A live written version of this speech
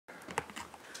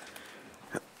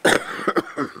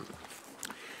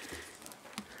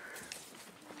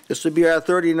This will be our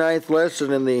 39th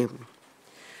lesson in the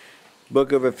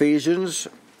book of Ephesians,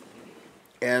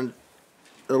 and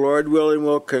the Lord willing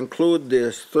will conclude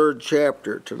this third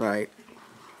chapter tonight.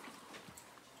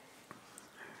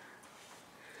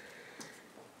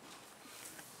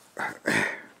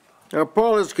 Now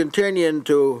Paul is continuing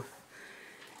to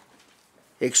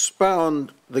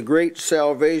expound the great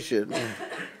salvation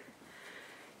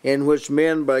in which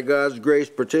men by God's grace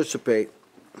participate.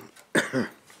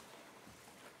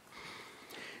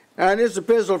 In this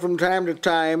epistle, from time to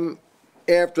time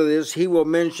after this, he will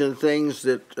mention things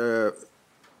that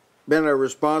men are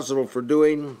responsible for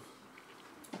doing,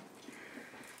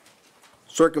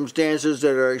 circumstances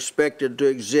that are expected to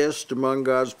exist among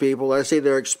God's people. I say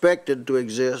they're expected to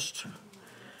exist.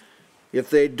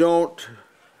 If they don't,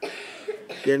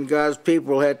 then God's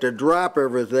people have to drop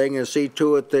everything and see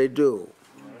to it they do.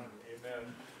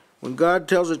 Amen. When God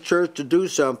tells a church to do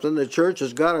something, the church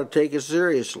has got to take it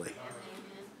seriously.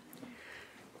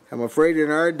 I'm afraid in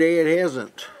our day it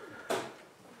hasn't.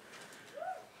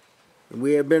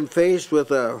 We have been faced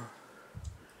with an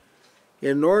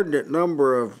inordinate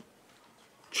number of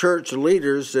church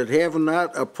leaders that have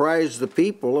not apprised the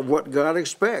people of what God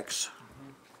expects.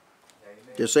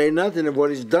 To say nothing of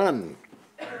what He's done.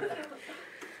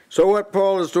 So what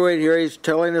Paul is doing here, he's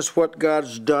telling us what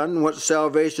God's done, what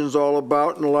salvation's all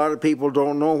about, and a lot of people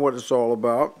don't know what it's all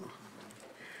about.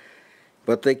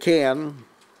 But they can.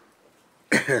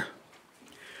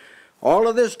 All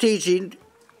of this teaching,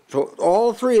 so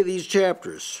all three of these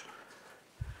chapters,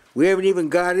 we haven't even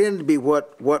got into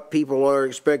what people are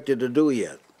expected to do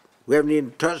yet. We haven't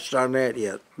even touched on that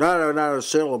yet. Not a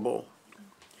syllable.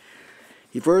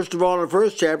 He first of all, in the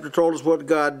first chapter, told us what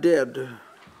God did.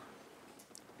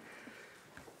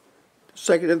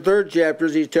 Second and third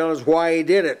chapters, he's telling us why he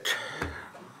did it.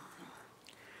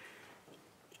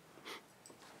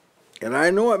 And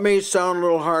I know it may sound a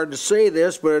little hard to say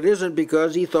this, but it isn't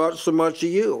because he thought so much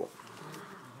of you.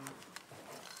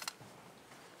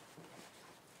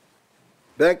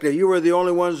 In fact, if you were the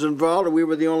only ones involved, or we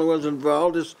were the only ones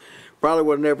involved, this probably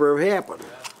would never have happened.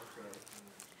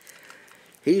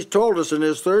 He's told us in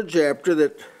his third chapter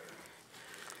that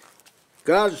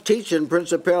God's teaching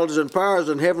principalities and powers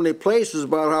in heavenly places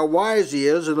about how wise He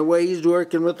is and the way He's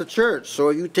working with the church. So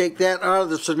you take that out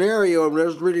of the scenario, and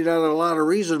there's really not a lot of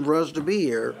reason for us to be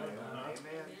here.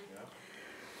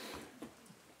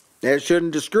 That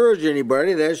shouldn't discourage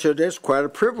anybody. That's quite a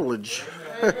privilege.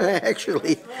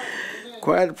 Actually,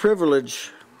 quite a privilege.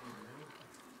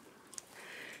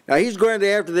 Now he's going to,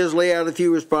 after this, lay out a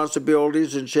few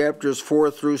responsibilities in chapters 4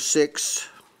 through 6.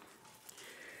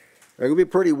 They're going to be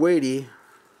pretty weighty.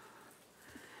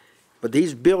 But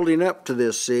he's building up to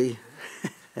this, see.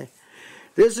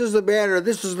 This is the manner,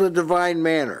 this is the divine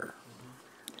manner.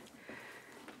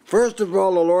 First of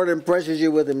all, the Lord impresses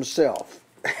you with Himself.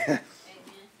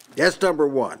 That's number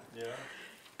one. Yeah.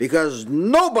 Because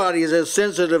nobody is as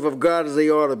sensitive of God as they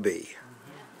ought to be.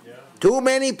 Yeah. Too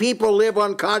many people live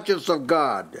unconscious of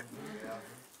God. Yeah.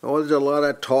 Oh, there's a lot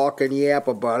of talk and yap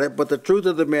about it, but the truth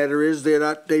of the matter is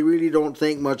they really don't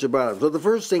think much about it. So the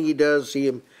first thing He does, He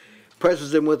impresses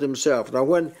them with Himself. Now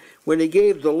when He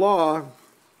gave the law,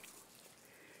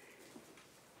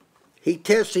 He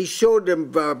showed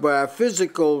them by a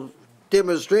physical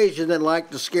demonstration that like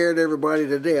to scare everybody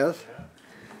to death.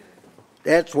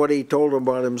 That's what He told them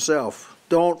about Himself.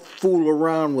 Don't fool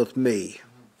around with me.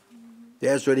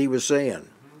 That's what He was saying.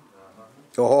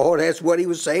 Oh, that's what He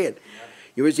was saying.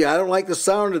 You would say, I don't like the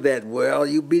sound of that. Well,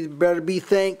 you better be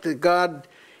thanked that God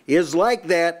is like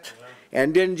that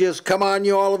and didn't just come on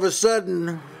you all of a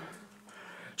sudden.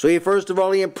 So He, first of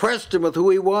all, He impressed them with who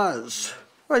He was.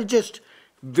 Well, just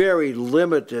very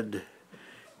limited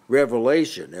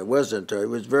revelation. It was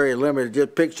very limited.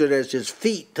 Just pictured as His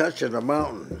feet touching a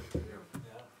mountain.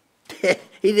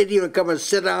 He didn't even come and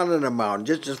sit down on a mountain.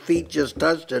 Just His feet just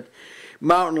touched it.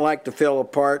 Mountain like to fell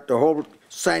apart. The whole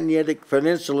Sinaitic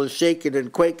Peninsula is shaking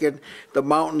and quaking. The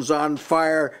mountain's on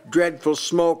fire. Dreadful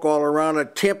smoke all around. A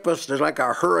tempest. There's like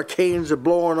a hurricanes are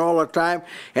blowing all the time.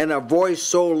 And a voice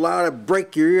so loud it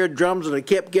break your eardrums, and it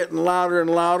kept getting louder and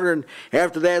louder. And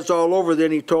after that's all over,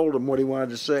 then He told them what He wanted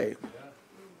to say.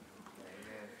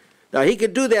 Now, He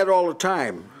could do that all the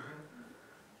time.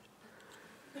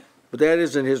 But that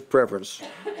isn't His preference.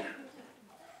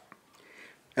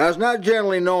 Now, it's not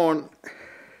generally known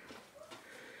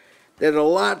that a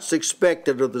lot's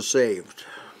expected of the saved.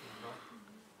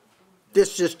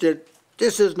 This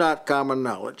is not common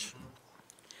knowledge.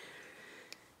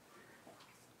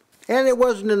 And it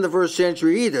wasn't in the first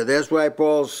century either. That's why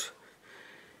Paul's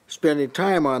spending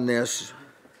time on this.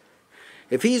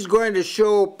 if he's going to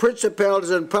show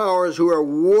principalities and powers who are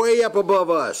way up above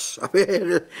us, I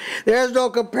mean, there's no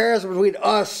comparison between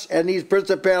us and these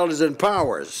principalities and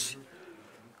powers.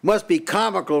 Must be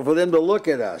comical for them to look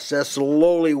at us as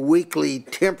lowly, weakly,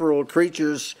 temporal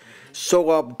creatures, so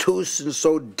obtuse and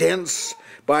so dense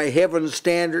by heaven's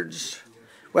standards.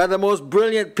 While the most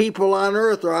brilliant people on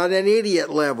earth are on an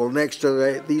idiot level next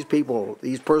to these people,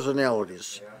 these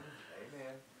personalities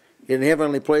in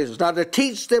heavenly places. Now, to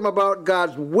teach them about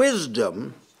God's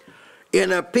wisdom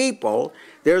in a people,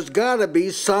 there's got to be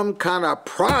some kind of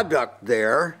product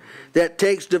there that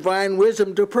takes divine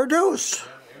wisdom to produce.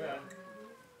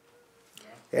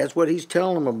 That's what he's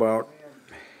telling them about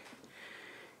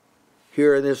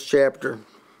here in this chapter.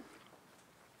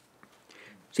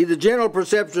 See, the general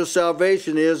perception of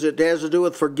salvation is it has to do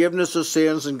with forgiveness of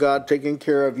sins and God taking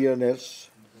care of you, and that's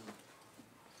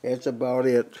about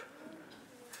it.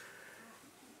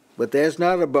 But that's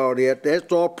not about it.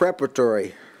 That's all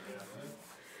preparatory.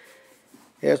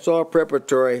 That's all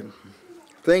preparatory.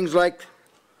 Things like,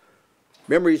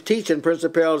 remember, he's teaching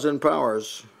principalities and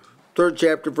powers. 3rd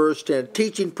chapter, verse 10.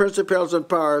 Teaching principalities and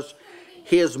powers,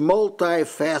 his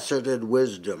multifaceted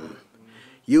wisdom.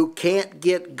 You can't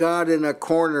get God in a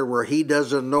corner where he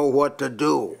doesn't know what to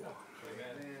do.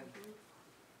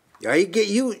 Yeah,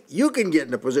 you can get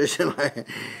in a position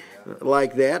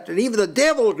like that. And even the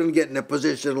devil can get in a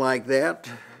position like that.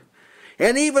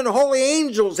 And even holy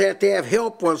angels have to have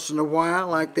help once in a while,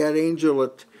 like that angel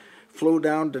that flew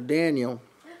down to Daniel.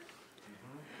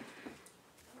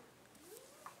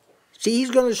 See,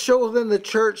 he's going to show them, the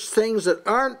church, things that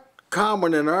aren't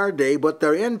common in our day, but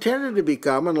they're intended to be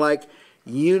common, like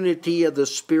unity of the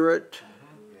Spirit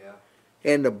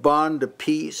and the bond of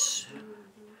peace.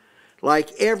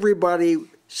 Like everybody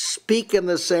speaking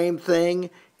the same thing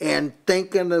and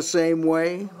thinking the same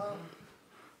way.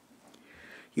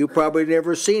 You've probably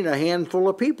never seen a handful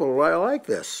of people like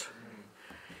this.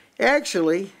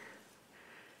 Actually,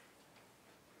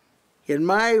 in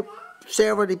my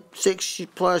 76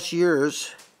 plus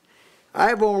years,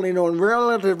 I've only known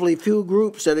relatively few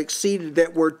groups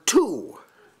that were two,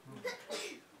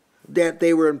 that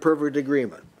they were in perfect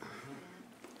agreement.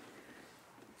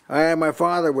 I and my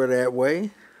father were that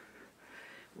way.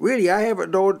 Really, I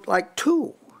haven't known like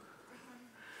two,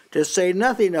 to say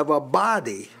nothing of a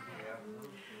body.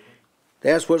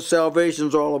 That's what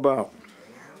salvation's all about.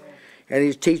 And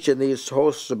he's teaching these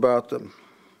hosts about them.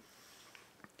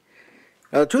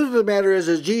 Now, the truth of the matter is,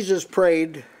 as Jesus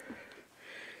prayed,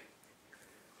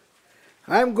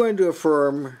 I'm going to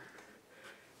affirm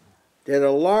that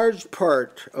a large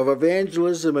part of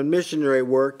evangelism and missionary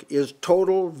work is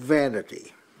total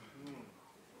vanity.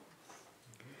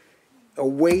 A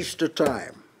waste of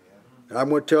time. And I'm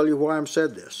going to tell you why I'm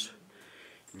said this.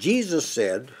 Jesus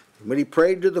said, when he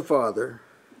prayed to the Father,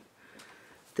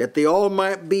 that they all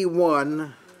might be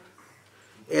one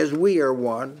as we are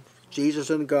one, Jesus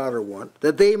and God are one,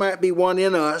 that they might be one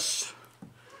in us,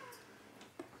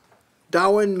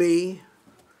 thou and me,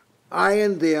 I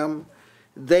and them,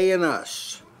 they and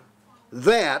us,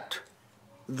 that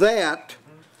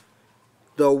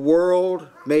the world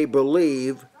may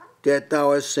believe that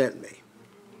thou hast sent me.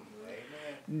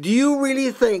 Do you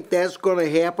really think that's going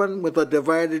to happen with a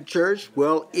divided church?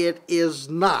 Well, it is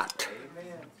not.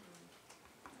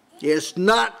 It's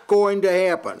not going to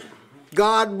happen.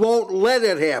 God won't let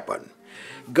it happen.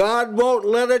 God won't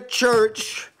let a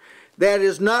church that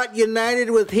is not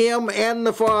united with him and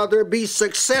the Father be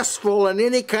successful in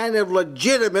any kind of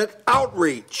legitimate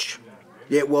outreach.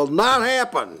 It will not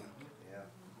happen.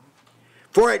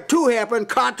 For it to happen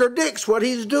contradicts what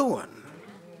he's doing.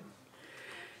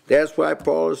 That's why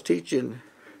Paul is teaching.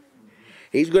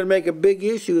 He's going to make a big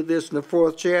issue of this in the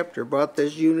 4th chapter about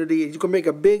this unity. He's going to make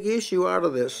a big issue out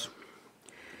of this.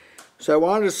 So I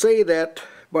wanted to say that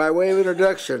by way of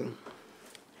introduction.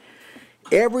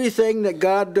 Everything that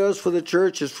God does for the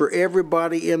church is for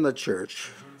everybody in the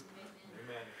church.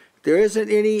 Amen. There isn't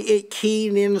any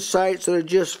keen insights that are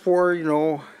just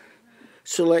for,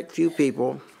 select few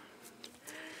people.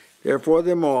 They're for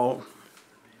them all.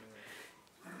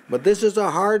 But this is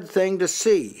a hard thing to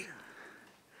see.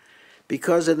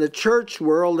 Because in the church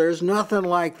world, there's nothing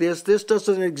like this. This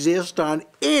doesn't exist on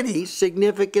any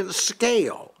significant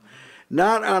scale.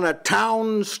 Not on a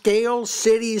town scale,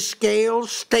 city scale,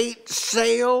 state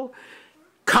scale,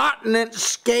 continent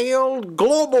scale,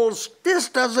 global. This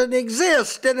doesn't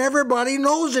exist, and everybody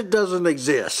knows it doesn't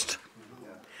exist.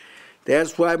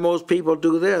 That's why most people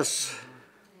do this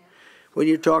when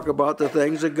you talk about the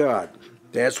things of God.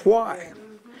 That's why.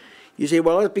 You say,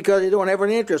 well, it's because they don't have an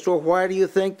interest. Well, why do you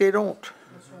think they don't?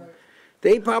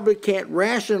 They probably can't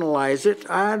rationalize it.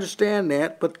 I understand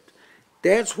that, but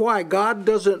that's why God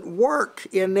doesn't work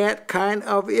in that kind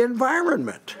of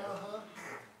environment.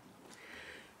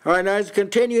 All right, now it's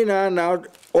continuing on now,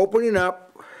 opening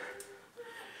up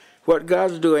what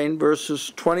God's doing,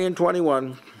 verses 20 and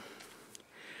 21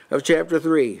 of chapter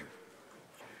 3.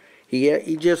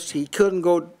 He couldn't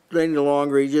go any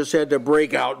longer. He just had to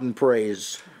break out in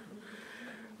praise.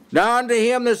 Now unto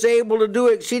him that's able to do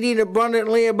exceeding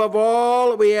abundantly above all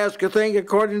that we ask or think,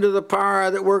 according to the power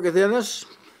that worketh in us.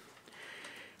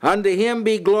 Unto him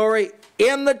be glory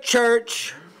in the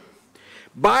church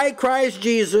by Christ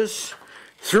Jesus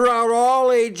throughout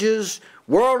all ages,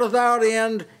 world without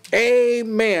end.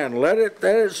 Amen. Let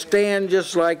it stand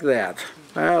just like that.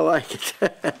 I like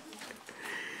it.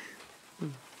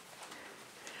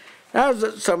 Now,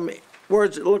 there's some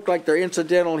words that look like they're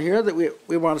incidental here that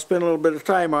we want to spend a little bit of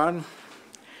time on.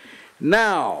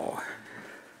 Now,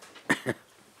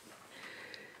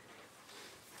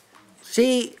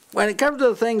 see, when it comes to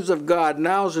the things of God,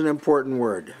 now is an important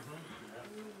word.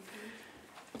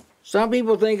 Some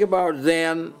people think about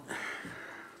then,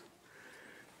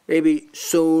 maybe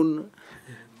soon,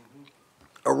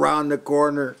 around the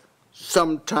corner,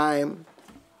 sometime.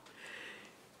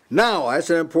 Now, that's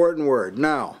an important word,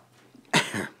 now.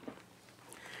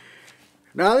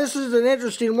 Now, this is an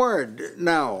interesting word,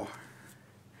 now.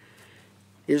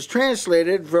 It's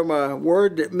translated from a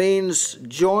word that means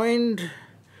joined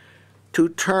to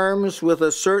terms with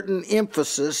a certain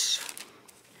emphasis,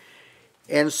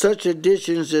 and such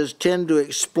additions as tend to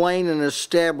explain and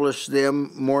establish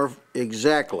them more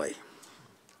exactly.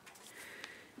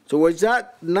 So it's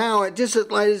not now, it just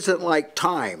isn't like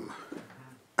time.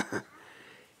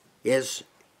 It's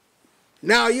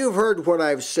now you've heard what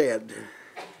I've said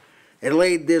and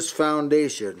laid this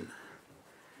foundation.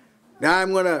 Now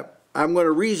I'm going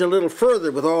to reason a little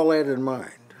further with all that in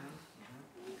mind.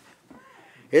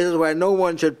 This is why no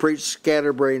one should preach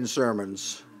scatterbrained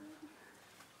sermons.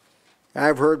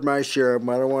 I've heard my share of them.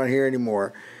 I don't want to hear any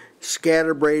more.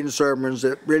 Scatterbrained sermons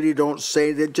that really don't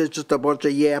say, they're just a bunch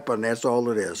of yapping. That's all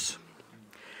it is.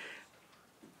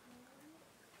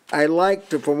 I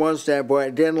liked it from one standpoint. I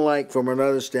didn't like from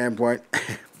another standpoint.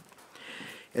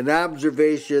 An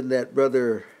observation that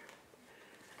Brother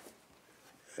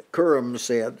Curran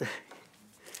said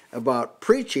about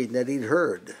preaching that he'd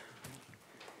heard.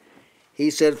 He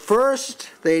said, first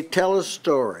they tell a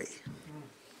story.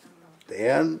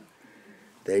 Then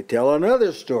they tell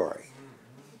another story.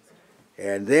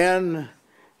 And then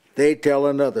they tell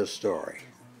another story.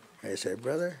 I said,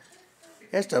 brother,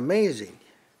 that's amazing.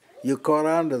 You caught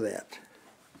on to that.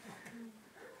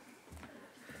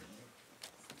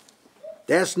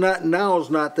 Now's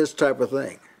not this type of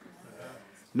thing.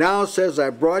 Now says, I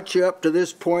brought you up to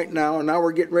this point now, and now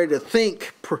we're getting ready to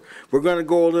think. We're going to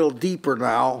go a little deeper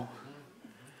now.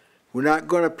 We're not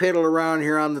going to piddle around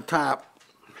here on the top.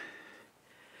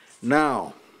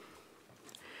 Now,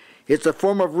 it's a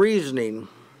form of reasoning.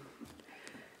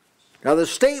 Now, the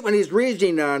statement he's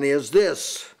reasoning on is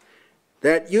this,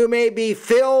 that you may be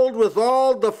filled with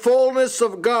all the fullness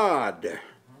of God.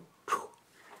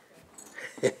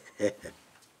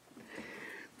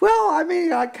 Well, I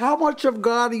mean, like, how much of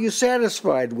God are you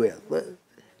satisfied with?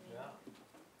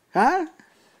 Huh?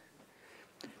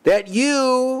 That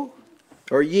you,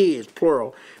 or ye is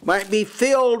plural, might be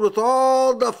filled with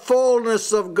all the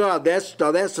fullness of God. That's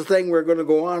the thing we're going to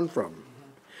go on from.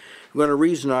 We're going to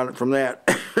reason on it from that.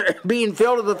 Being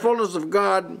filled with the fullness of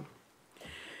God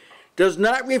does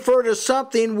not refer to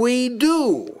something we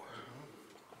do.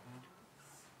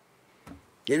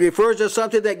 It refers to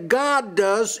something that God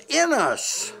does in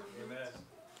us. Amen.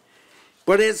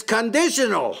 But it's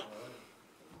conditional.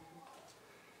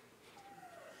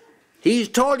 He's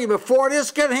told you before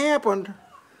this can happen.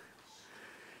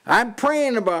 I'm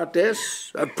praying about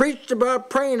this. I preached about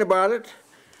praying about it.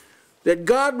 That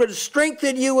God would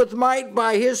strengthen you with might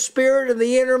by His Spirit in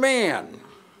the inner man.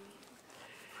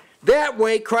 That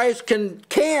way Christ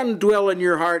can dwell in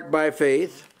your heart by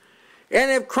faith. And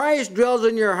if Christ dwells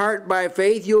in your heart by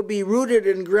faith, you'll be rooted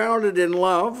and grounded in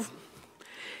love.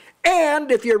 And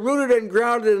if you're rooted and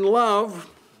grounded in love,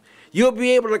 you'll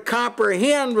be able to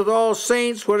comprehend with all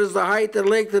saints what is the height and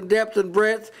length and depth and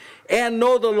breadth, and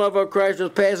know the love of Christ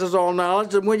that passes all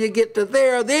knowledge. And when you get to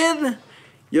there, then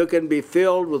you can be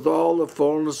filled with all the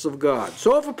fullness of God.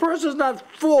 So if a person's not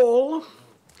full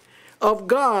of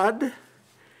God,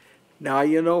 now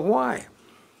you know why.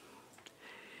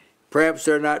 Perhaps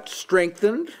they're not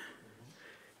strengthened.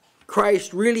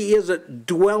 Christ really isn't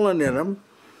dwelling in them.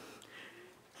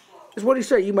 That's what he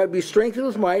said. You might be strengthened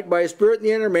with might by His Spirit in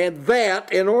the inner man,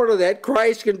 that in order that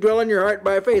Christ can dwell in your heart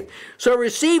by faith. So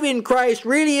receiving Christ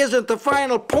really isn't the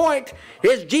final point.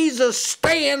 It's Jesus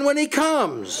staying when He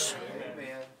comes.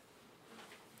 Amen.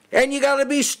 And you got to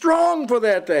be strong for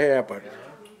that to happen.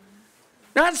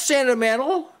 Not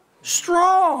sentimental,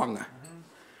 strong.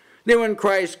 Then when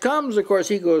Christ comes, of course,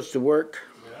 He goes to work.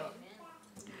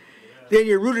 Then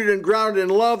you're rooted and grounded in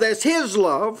love. That's His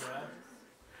love.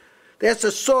 That's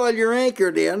the soil you're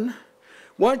anchored in.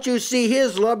 Once you see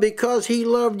His love, because He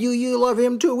loved you, you love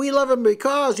Him too. We love Him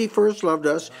because He first loved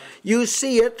us. You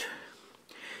see it.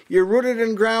 You're rooted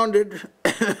and grounded.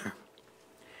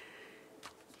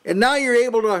 And now you're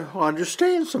able to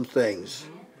understand some things.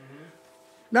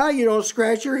 Now you don't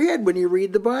scratch your head when you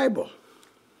read the Bible.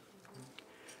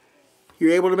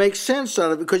 You're able to make sense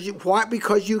out of it. Because why?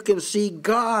 Because you can see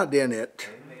God in it.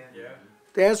 Amen.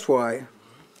 That's why.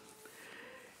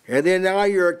 And then now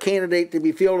you're a candidate to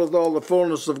be filled with all the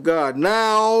fullness of God.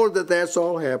 Now that that's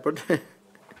all happened.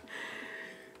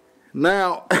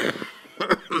 Now,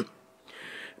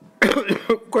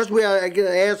 of course, I get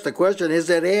asked the question, has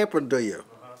that happened to you?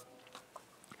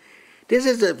 This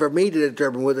isn't for me to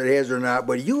determine whether it has or not,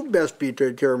 but you best be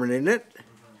determining it.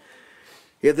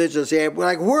 If this has happened,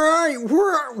 like, where are you?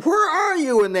 Where are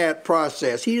you in that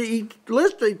process? He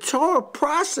listed, saw a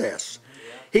process.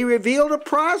 He revealed a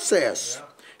process.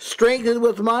 Strengthened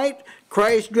with might,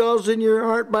 Christ dwells in your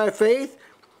heart by faith,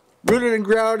 rooted and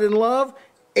grounded in love,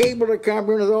 able to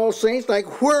comprehend with all saints.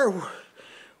 Like,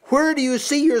 where do you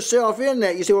see yourself in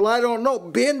that? You say, well, I don't know.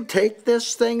 Ben, take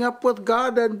this thing up with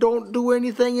God and don't do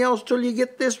anything else till you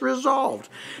get this resolved,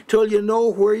 till you know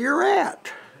where you're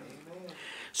at.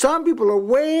 Some people are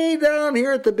way down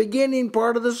here at the beginning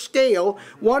part of the scale,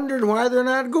 wondering why they're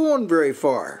not going very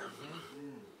far.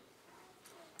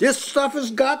 This stuff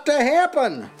has got to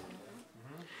happen.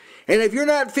 And if you're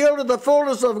not filled with the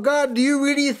fullness of God, do you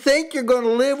really think you're going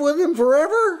to live with Him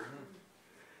forever?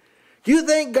 Do you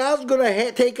think God's going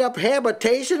to take up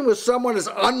habitation with someone that's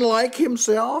unlike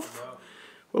Himself?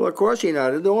 Well, of course He's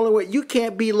not. The only way, you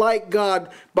can't be like God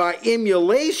by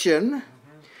emulation.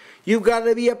 You've got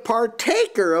to be a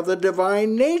partaker of the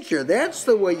divine nature. That's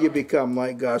the way you become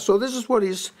like God. So this is what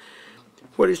he's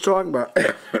talking about.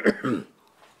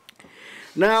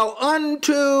 Now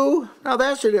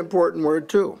that's an important word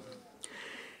too.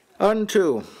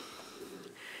 Unto.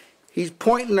 He's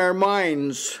pointing our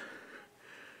minds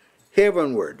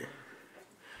heavenward.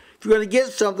 If you're going to get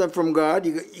something from God,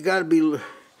 you got to be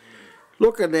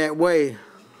looking that way.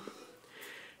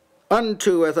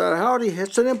 Unto, I thought,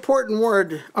 it's an important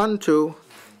word, unto.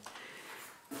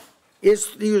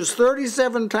 It's used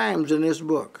 37 times in this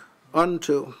book,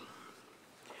 unto.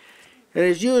 And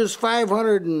it's used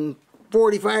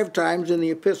 545 times in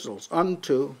the epistles,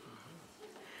 unto.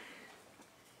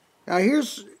 Now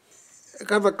here's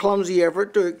kind of a clumsy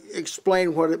effort to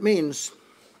explain what it means.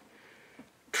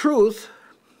 Truth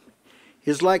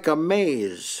is like a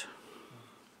maze.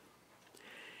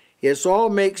 It's all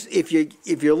makes, if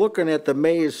you're looking at the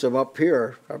maze from up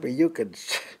here, I mean, you can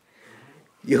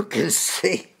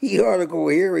see, you ought to go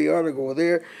here, you ought to go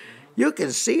there. You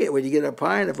can see it when you get up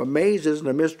high, and if a maze isn't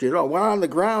a mystery at all. Well, on the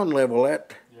ground level,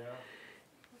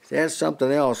 that's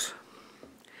something else.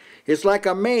 It's like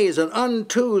a maze, and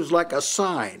unto is like a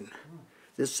sign.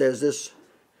 This says this,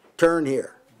 turn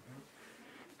here.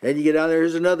 And you get down there,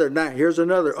 here's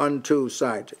another unto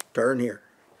sign, turn here.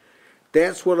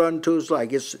 That's what unto is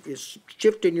like. It's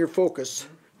shifting your focus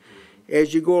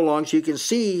as you go along so you can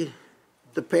see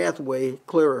the pathway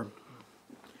clearer.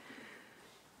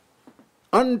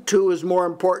 Unto is more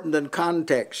important than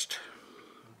context.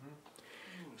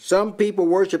 Some people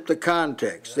worship the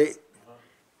context.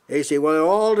 They say, well, it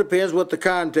all depends what the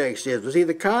context is. But see,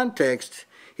 the context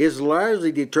is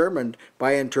largely determined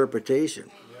by interpretation.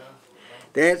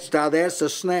 That's the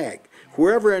snag.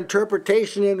 Wherever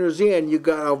interpretation enters in, you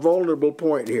got a vulnerable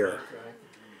point here.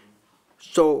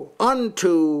 So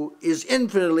unto is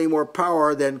infinitely more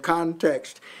power than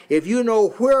context. If you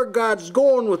know where God's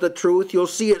going with the truth, you'll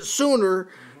see it sooner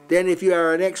than if you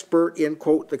are an expert in,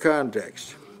 quote, the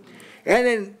context.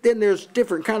 And then there's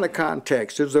different kind of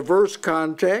context. There's the verse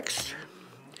context.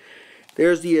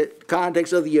 There's the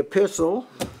context of the epistle.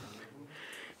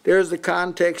 There's the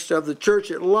context of the church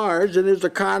at large, and there's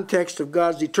the context of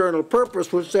God's eternal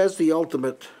purpose, which that's the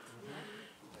ultimate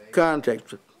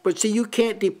context. But see, you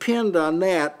can't depend on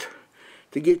that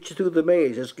to get you through the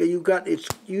maze.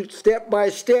 You step by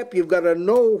step, you've got to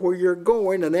know where you're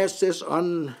going, and that's this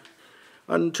unto.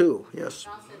 Yes.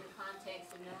 Also the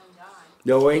context of knowing God.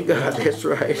 Knowing God, that's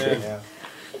right.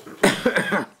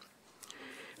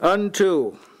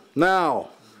 Unto. Now,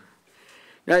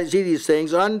 Now you see these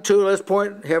things. Unto, let's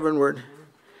point heavenward.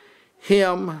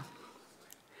 Him.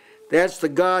 That's the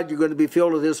God you're going to be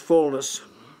filled with his fullness.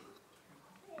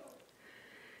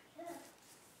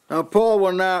 Now Paul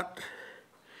will not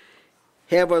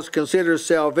have us consider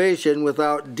salvation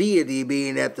without deity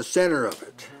being at the center of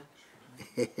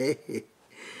it.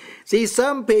 See,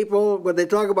 some people, when they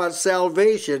talk about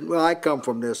salvation, well, I come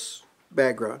from this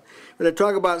background. When they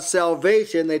talk about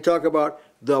salvation, they talk about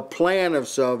the plan of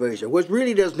salvation, which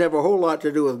really doesn't have a whole lot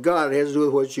to do with God. It has to do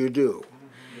with what you do.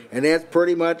 And that's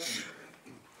pretty much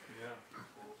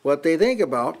what they think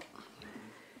about.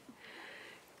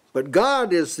 But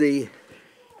God is the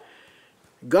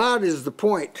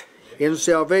point in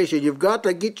salvation. You've got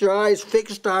to get your eyes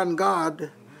fixed on God.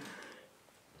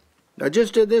 Now,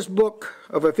 just in this book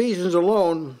of Ephesians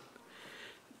alone,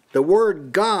 the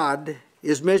word God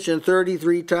is mentioned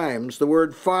 33 times. The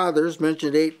word Father is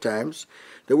mentioned 8 times.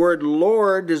 The word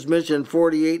Lord is mentioned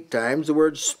 48 times. The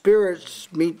word Spirit is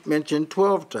mentioned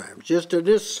 12 times. Just in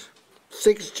this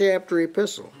 6-chapter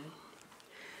epistle.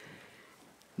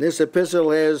 This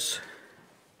epistle has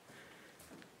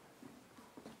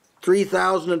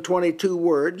 3,022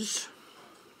 words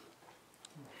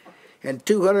and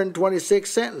 226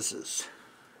 sentences.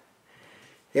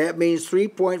 That means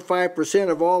 3.5%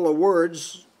 of all the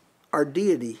words are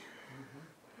deity.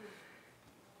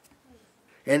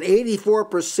 And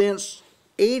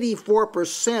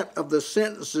 84% of the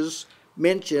sentences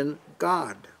mention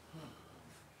God.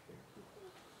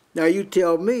 Now you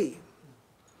tell me,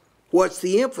 what's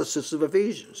the emphasis of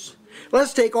Ephesians?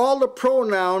 Let's take all the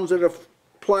pronouns that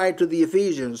apply to the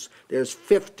Ephesians. There's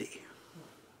 50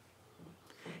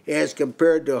 as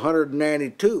compared to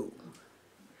 192.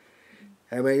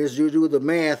 I mean, as you do the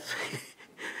math,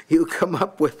 you come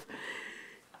up with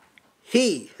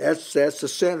he. That's the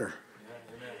center.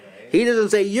 He doesn't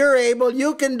say, you're able,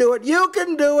 you can do it, you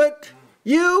can do it,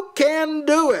 you can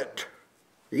do it.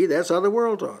 See, that's how the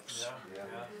world talks.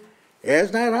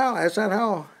 That's not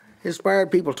how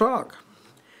inspired people talk.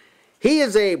 He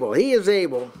is able, he is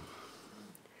able.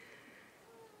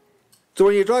 So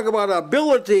when you talk about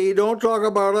ability, don't talk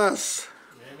about us.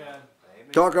 Amen.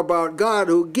 Talk about God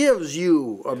who gives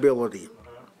you ability.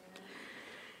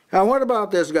 Now what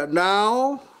about this God?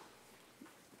 Now,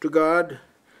 to God,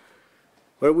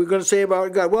 what are we going to say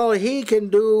about God? Well, he can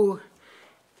do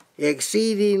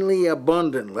exceedingly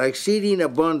abundantly, exceeding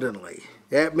abundantly.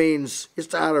 That means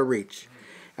it's out of reach.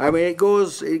 I mean,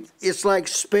 it's like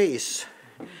space.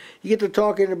 You get to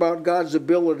talking about God's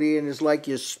ability, and it's like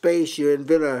your space. You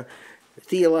invent a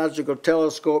theological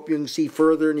telescope, you can see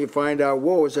further, and you find out,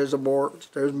 whoa, there's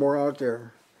more out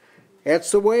there. That's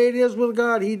the way it is with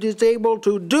God. He is able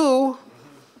to do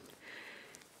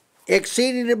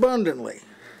exceeding abundantly.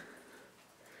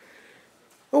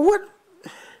 Well,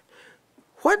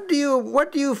 what do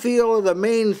you feel are the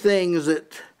main things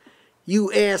that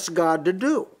you ask God to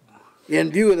do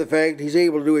in view of the fact he's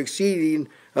able to do exceeding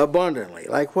abundantly?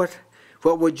 Like what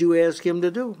would you ask him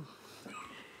to do?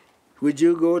 Would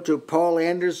you go to Paul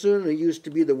Anderson, who used to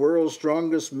be the world's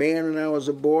strongest man when I was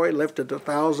a boy, lifted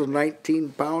 1,019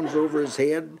 pounds over his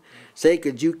head, say,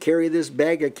 could you carry this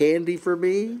bag of candy for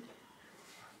me?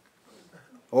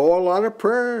 Oh, a lot of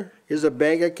prayer is a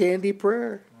bag of candy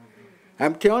prayer.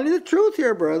 I'm telling you the truth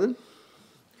here, brother.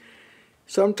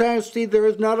 Sometimes, see, there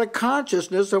is not a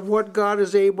consciousness of what God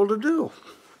is able to do.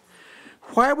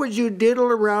 Why would you diddle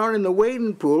around in the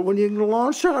wading pool when you can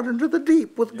launch out into the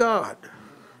deep with God?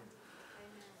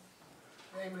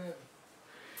 Amen.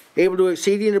 Able to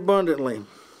exceeding abundantly.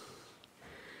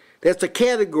 That's a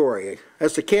category.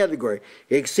 That's a category.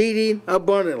 Exceeding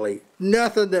abundantly.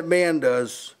 Nothing that man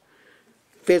does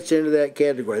fits into that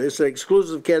category. This is an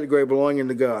exclusive category belonging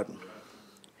to God.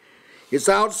 It's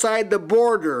outside the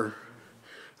border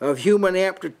of human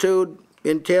aptitude,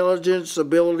 intelligence,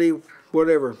 ability,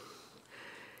 whatever.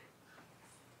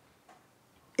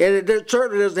 And it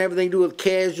certainly doesn't have anything to do with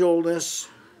casualness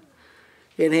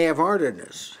and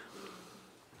half-heartedness.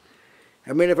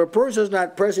 I mean, if a person is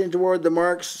not pressing toward the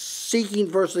mark, seeking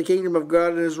first the kingdom of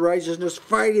God and his righteousness,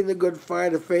 fighting the good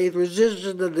fight of faith,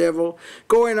 resisting the devil,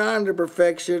 going on to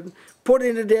perfection,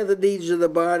 putting to death the deeds of the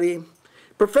body,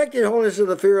 perfecting holiness in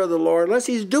the fear of the Lord, unless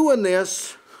he's doing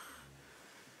this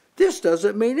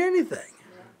doesn't mean anything.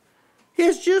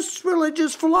 It's just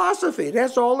religious philosophy.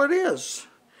 That's all it is.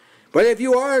 But if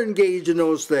you are engaged in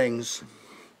those things,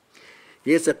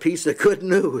 it's a piece of good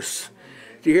news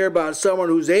to hear about someone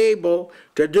who's able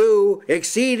to do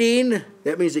exceeding.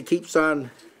 That means it keeps on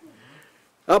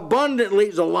abundantly.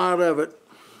 There's a lot of it.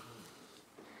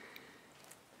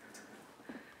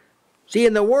 See,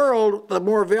 in the world, the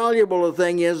more valuable a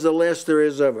thing is, the less there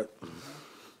is of it.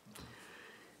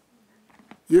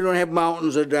 You don't have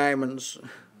mountains of diamonds,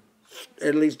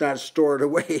 at least not stored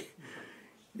away.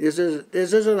 This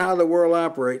isn't how the world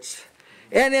operates.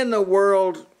 And in the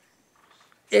world,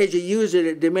 as you use it,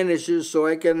 it diminishes. So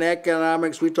in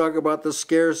economics, we talk about the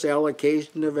scarce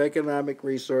allocation of economic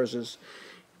resources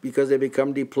because they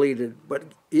become depleted. But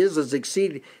his is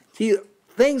exceeding. See,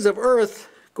 things of earth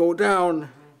go down.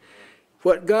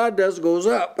 What God does goes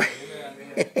up.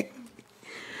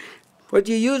 What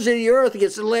you use in the earth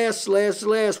gets less, less,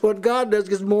 less. What God does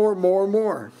gets more, more,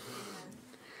 more.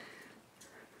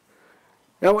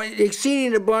 Now,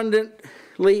 exceeding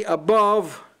abundantly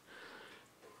above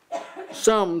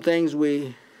some things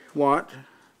we want.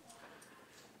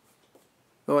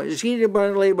 Exceeding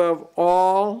abundantly above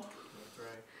all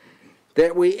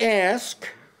that we ask,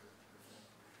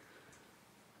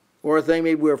 or a thing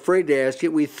maybe we're afraid to ask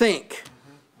it, we think.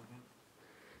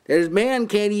 That is, man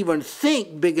can't even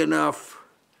think big enough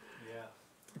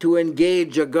to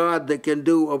engage a God that can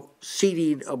do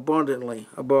exceeding abundantly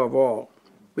above all.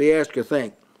 We ask or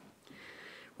think.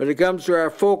 When it comes to our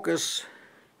focus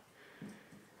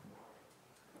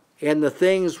and the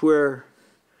things where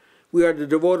we are to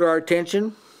devote our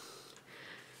attention,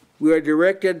 we are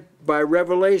directed by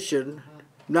revelation,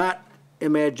 not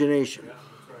imagination.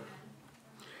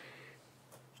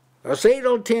 Now, Satan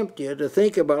will tempt you to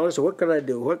think about it. So what could I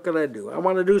do? What could I do? I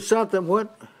want to do something.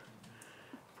 What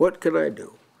could I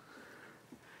do?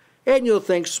 And you'll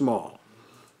think small.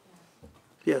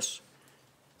 Yes.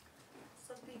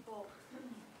 Some people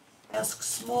ask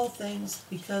small things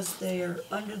because they are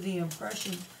under the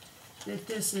impression that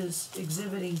this is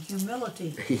exhibiting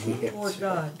humility toward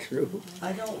God. True.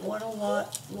 I don't want a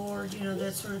lot, Lord,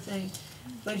 that sort of thing.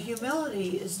 But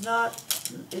humility is not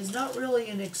really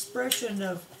an expression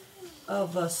of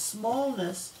a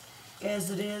smallness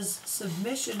as it is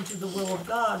submission to the will of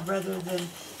God rather than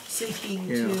seeking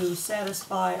to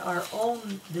satisfy our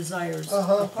own desires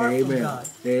apart from God.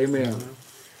 Amen.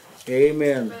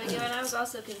 Amen. Brother Gavin, I was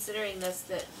also considering this,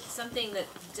 that something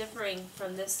that's differing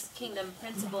from this kingdom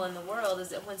principle in the world is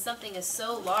that when something is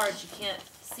so large you can't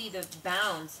see the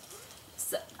bounds,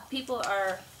 so people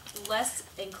are less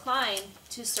inclined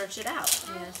to search it out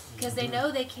because they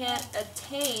know they can't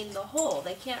attain the whole,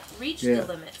 they can't reach the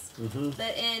limits.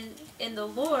 But in the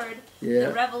Lord,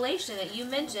 the revelation that you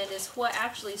mentioned is what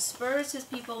actually spurs his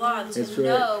people on to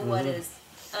know what is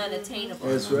unattainable.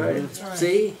 That's right.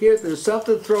 See, here there's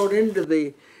something thrown into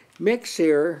the mix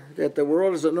here that the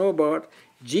world doesn't know about.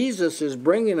 Jesus is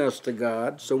bringing us to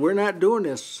God, so we're not doing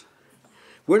this.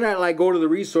 We're not like go to the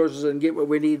resources and get what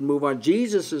we need and move on.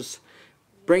 Jesus is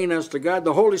bringing us to God.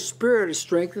 The Holy Spirit has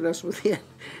strengthened us within.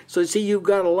 So see, you've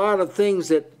got a lot of things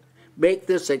that make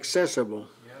this accessible.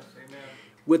 Yes, amen.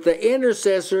 With the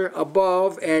intercessor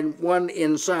above and one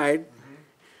inside,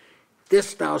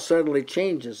 this now suddenly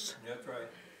changes That's right.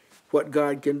 what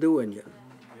God can do in you.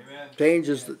 Amen.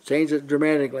 Changes it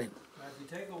dramatically. Now, if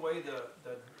you take away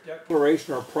the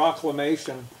declaration or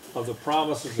proclamation of the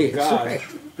promises of That's God, right.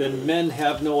 then men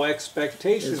have no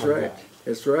expectation That's of right. God.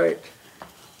 That's right.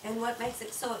 And what makes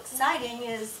it so exciting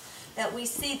is that we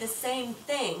see the same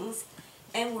things,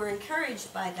 and we're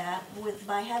encouraged by that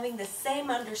by having the same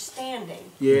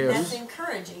understanding. Yes. That's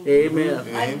encouraging.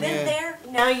 Amen. I've been there,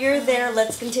 now you're there,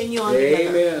 let's continue on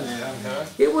together. Amen.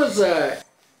 It was a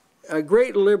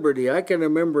great liberty. I can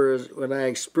remember when I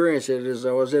experienced it as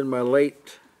I was in my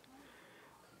late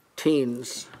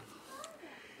teens.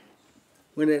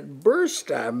 When it burst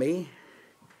on me,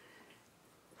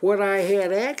 what I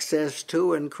had access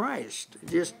to in Christ.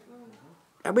 It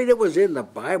was in the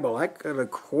Bible. I could have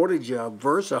quoted you a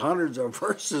verse, hundreds of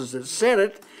verses that said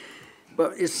it,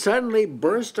 but it suddenly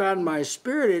burst on my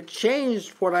spirit. It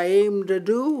changed what I aimed to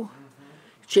do,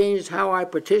 changed how I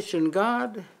petitioned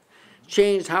God,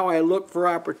 changed how I looked for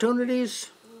opportunities.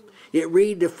 It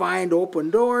redefined open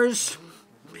doors.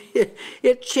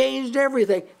 It changed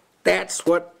everything. That's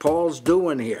what Paul's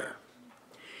doing here.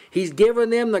 He's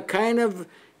given them the kind of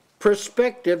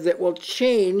perspective that will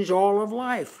change all of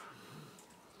life.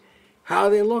 How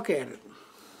they look at it.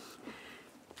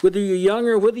 Whether you're young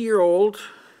or whether you're old,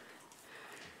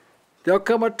 there'll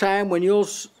come a time when you'll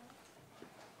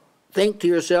think to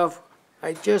yourself,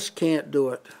 I just can't do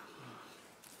it.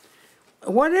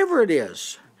 Whatever it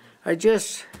is,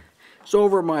 it's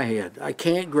over my head. I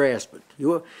can't grasp it.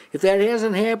 If that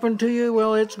hasn't happened to you,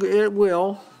 well, it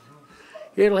will.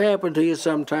 It'll happen to you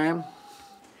sometime.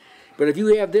 But if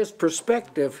you have this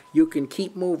perspective, you can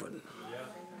keep moving.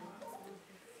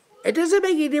 It doesn't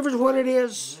make any difference what it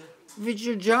is. If it's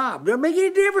your job, it doesn't make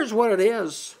any difference what it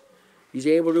is. He's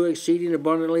able to do exceeding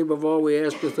abundantly above all we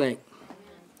ask or think.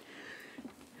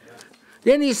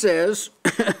 Then he says,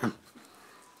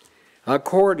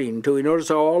 According to, you notice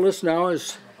how all this now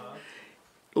is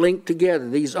linked together.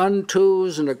 These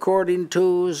untos and according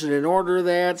tos, and in order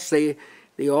that's, they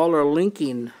all are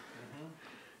linking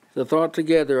the thought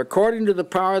together. According to the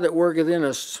power that worketh in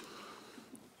us.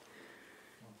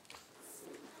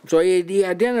 So he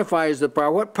identifies the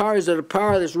power. What power is it? A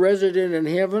power that's resident in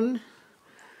heaven,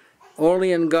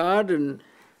 only in God? And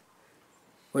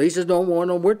well, he says, no,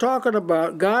 we're talking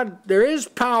about God. There is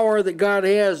power that God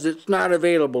has that's not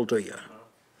available to you.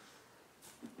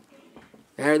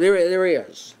 There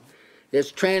is. It's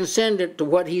transcendent to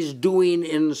what he's doing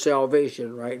in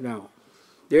salvation right now.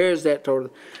 There is that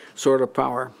sort of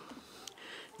power.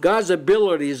 God's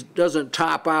abilities doesn't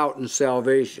top out in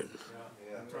salvation.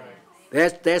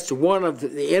 That's one of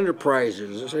the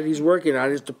enterprises that he's working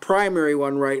on. It's the primary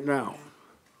one right now.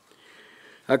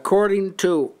 According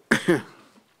to,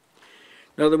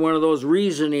 another one of those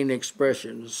reasoning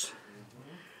expressions.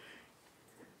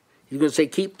 He's going to say,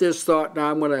 keep this thought.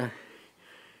 Now I'm going to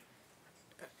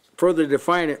further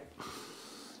define it.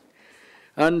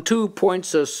 Unto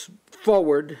points us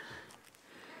forward.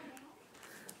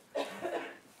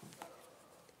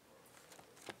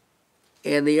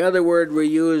 And the other word we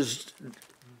used,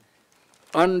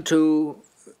 unto,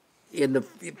 in the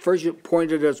first it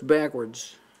pointed us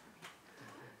backwards.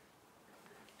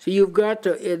 So you've got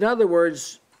to, in other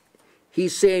words,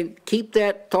 he's saying, keep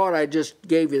that thought I just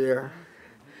gave you there,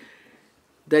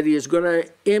 that he is going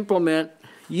to implement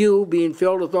you being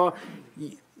filled with all,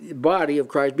 the body of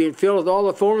Christ, being filled with all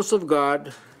the fullness of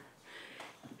God.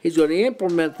 He's going to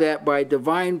implement that by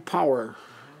divine power.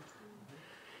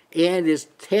 And it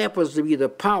happens to be the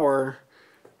power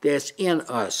that's in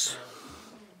us.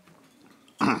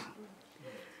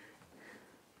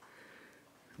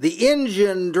 The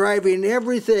engine driving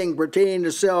everything pertaining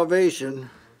to salvation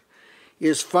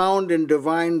is found in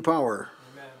divine power.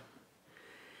 Amen.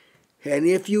 And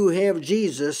if you have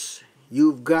Jesus,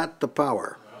 you've got the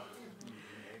power.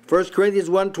 1 Corinthians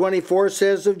 1:24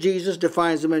 says of Jesus,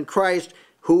 defines him in Christ,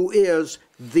 who is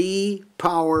the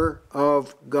power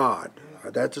of God.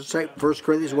 That's 1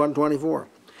 Corinthians 1:24.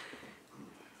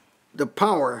 The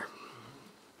power.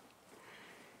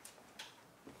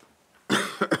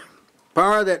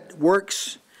 Power that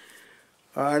works,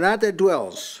 not that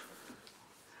dwells,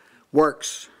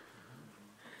 works.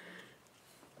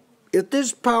 If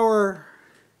this power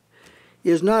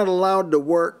is not allowed to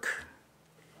work,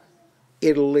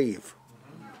 it'll leave.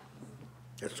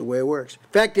 That's the way it works. In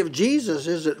fact, if Jesus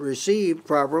isn't received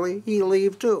properly, he'll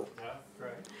leave too.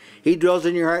 He dwells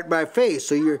in your heart by faith,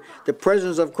 so the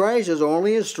presence of Christ is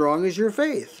only as strong as your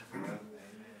faith.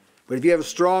 But if you have a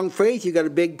strong faith, you've got a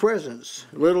big presence.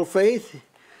 Little faith,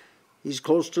 he's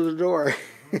close to the door.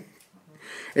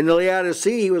 In the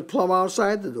Laodicea, he was plumb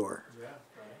outside the door.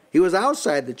 He was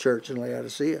outside the church in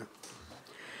Laodicea.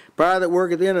 Power that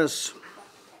worketh in us.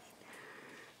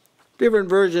 Different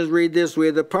versions read this way,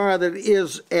 the power that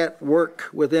is at work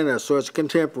within us. So it's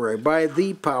contemporary. By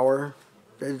the power,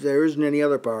 there isn't any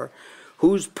other power,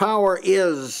 whose power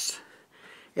is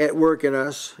at work in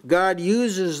us. God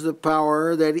uses the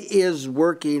power that is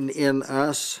working in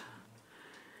us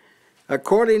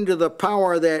according to the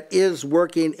power that is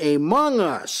working among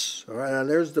us. All right, now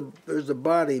there's the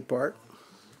body part.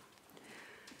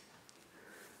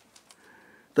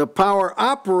 The power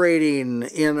operating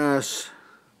in us,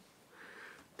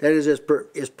 that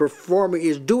is performing,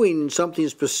 is doing something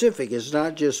specific. It's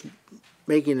not just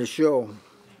making a show.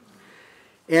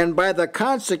 And by the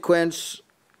consequence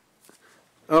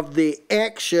of the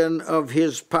action of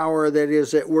his power that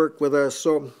is at work with us.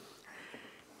 So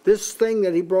this thing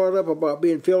that he brought up about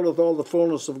being filled with all the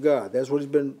fullness of God, that's what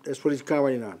he's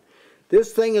commenting on.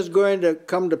 This thing is going to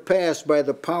come to pass by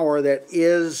the power that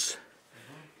is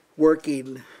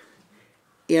working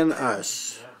in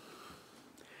us.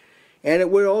 And it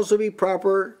would also be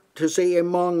proper to say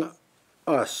among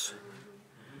us.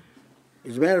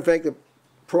 As a matter of fact, the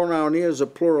pronoun is a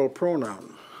plural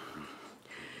pronoun.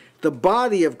 The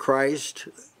body of Christ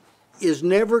is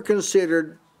never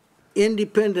considered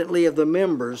independently of the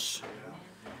members,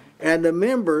 and the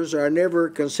members are never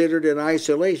considered in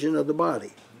isolation of the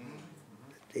body.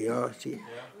 See,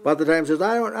 about the time says,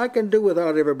 I can do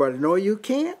without everybody. No, you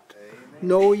can't.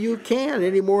 No, you can't.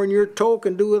 Any more than your toe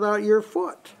can do without your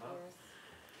foot.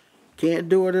 Can't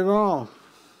do it at all.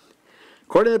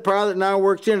 According to the power that now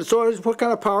works in. So what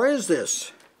kind of power is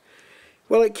this?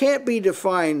 Well, it can't be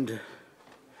defined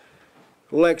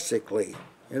lexically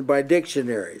and by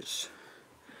dictionaries,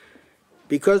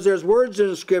 because there's words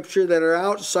in Scripture that are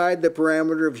outside the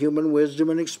parameter of human wisdom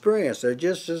and experience. There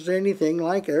just isn't anything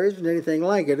like it. There isn't anything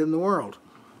like it in the world.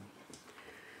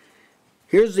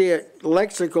 Here's the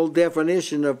lexical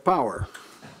definition of power.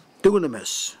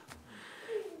 Dunamis.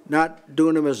 Not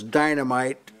dunamis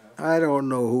dynamite. I don't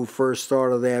know who first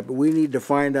thought of that, but we need to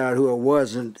find out who it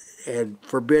was and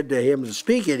forbid to him to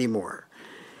speak anymore.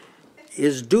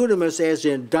 Is dunamis as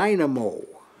in dynamo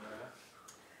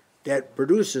that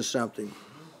produces something.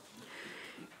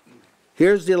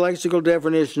 Here's the lexical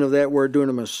definition of that word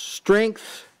dunamis.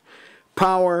 Strength,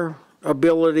 power,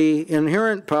 ability,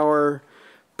 inherent power,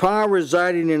 power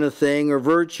residing in a thing or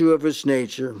virtue of its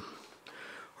nature,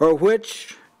 or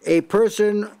which a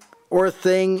person or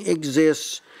thing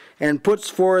exists and puts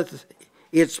forth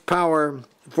its power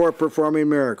for performing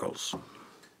miracles.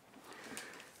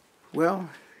 Well,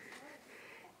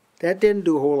 that didn't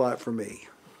do a whole lot for me.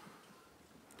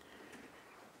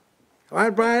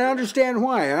 But I understand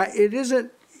why.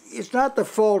 It's not the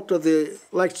fault of the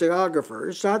lexicographer.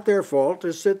 It's not their fault.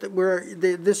 It's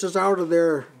that this is out of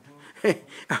their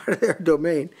out of their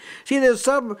domain. See, there's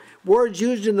some words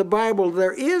used in the Bible.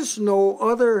 There is no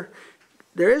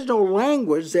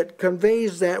language that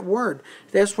conveys that word.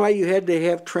 That's why you had to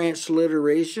have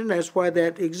transliteration. That's why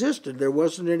that existed. There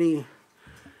wasn't any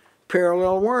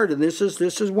parallel word, and this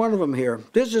is one of them here.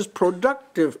 This is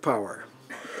productive power.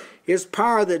 It's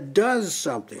power that does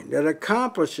something, that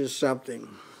accomplishes something.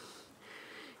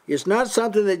 It's not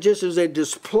something that just is a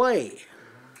display,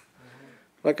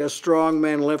 like a strong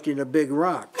man lifting a big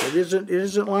rock. It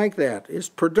isn't like that. It's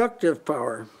productive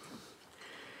power.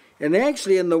 And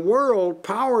actually in the world,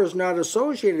 power is not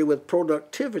associated with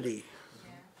productivity.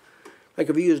 Like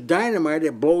if you use dynamite,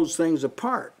 it blows things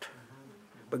apart.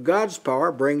 But God's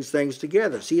power brings things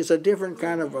together. See, it's a different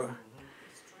kind of a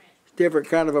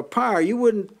power.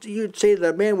 You'd say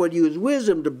that a man would use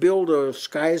wisdom to build a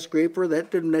skyscraper. That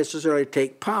didn't necessarily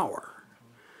take power.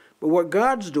 But what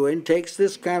God's doing takes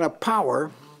this kind of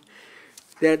power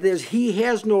that is, he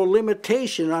has no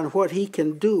limitation on what he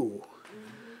can do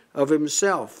of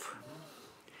himself.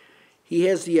 He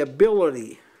has the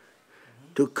ability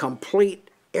to complete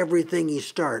everything he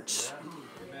starts.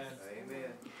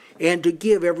 And to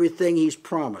give everything he's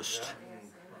promised.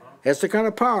 That's the kind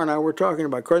of power now we're talking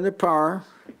about. According to the power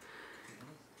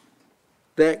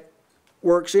that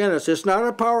works in us. It's not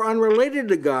a power unrelated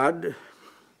to God.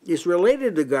 It's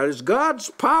related to God. It's God's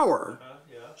power.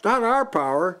 It's not our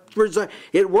power.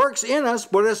 It works in us,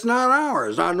 but it's not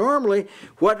ours. Now, normally,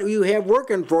 what you have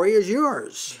working for you is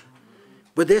yours.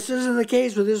 But this isn't the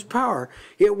case with His power.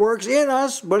 It works in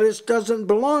us, but it doesn't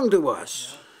belong to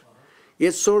us.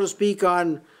 It's, so to speak,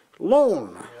 on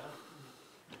loan.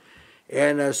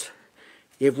 And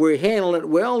if we handle it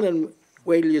well, then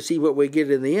wait till you see what we get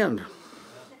in the end.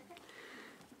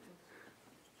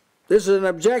 This is an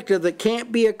objective that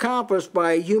can't be accomplished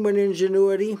by human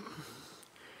ingenuity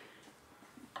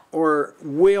or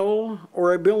will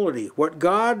or ability.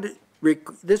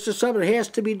 This is something that has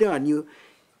to be done.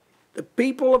 The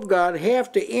people of God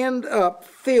have to end up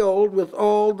filled with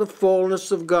all the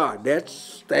fullness of God.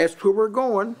 That's where we're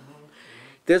going.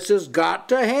 This has got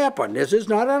to happen. This is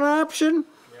not an option.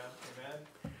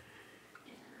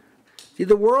 See,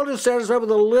 the world is set us up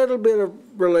with a little bit of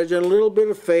religion, a little bit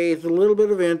of faith, a little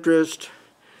bit of interest.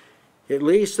 At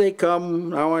least they come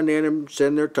now and then and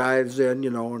send their tithes in,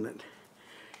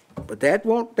 but that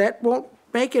won't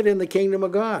make it in the kingdom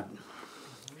of God.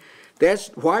 That's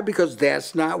why? Because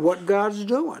that's not what God's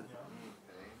doing.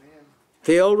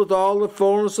 Filled with all the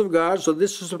fullness of God. So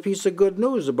this is a piece of good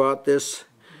news about this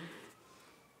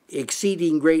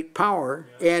exceeding great power.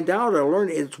 And now to learn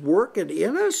it's working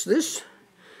in us. This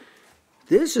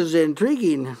is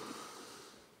intriguing.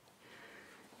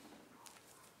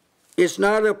 It's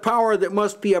not a power that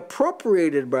must be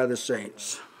appropriated by the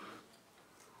saints.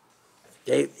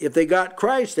 If they got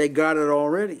Christ, they got it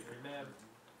already. Amen.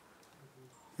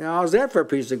 Now, how's that for a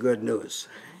piece of good news?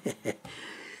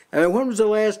 When was the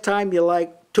last time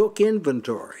you took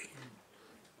inventory?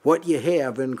 What you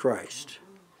have in Christ.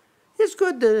 It's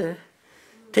good to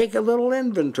take a little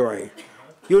inventory.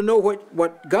 You'll know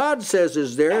what God says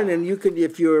is there, and then you can,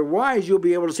 if you're wise, you'll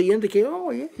be able to indicate,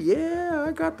 oh yeah,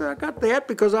 I got that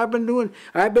because I've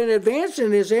been advancing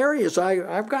in this area, so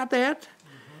I've got that.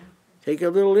 Take a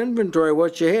little inventory of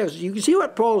what you have. You can see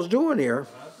what Paul's doing here.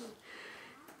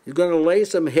 He's going to lay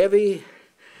some heavy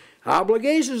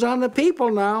obligations on the people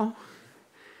now.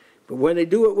 But when they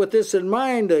do it with this in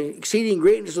mind, the exceeding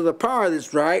greatness of the power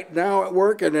that's right now at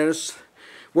work in us,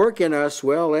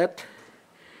 well, that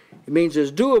it means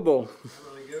it's doable.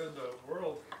 Really good in the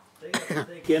world. They have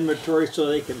to take inventory so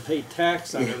they can pay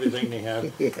tax on everything they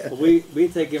have. Yeah. But we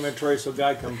take inventory so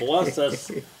God can bless us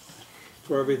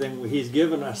for everything He's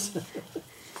given us.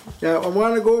 Now, I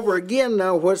want to go over again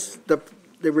now what's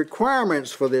the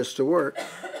requirements for this to work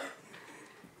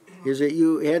is that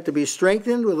you have to be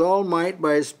strengthened with all might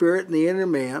by His Spirit in the inner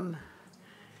man,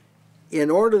 in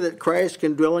order that Christ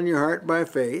can dwell in your heart by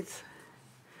faith,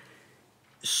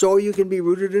 so you can be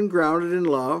rooted and grounded in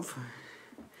love,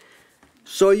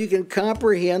 so you can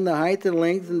comprehend the height and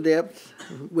length and depth,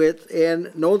 width,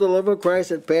 and know the love of Christ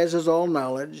that passes all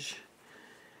knowledge,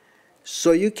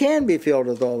 so you can be filled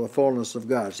with all the fullness of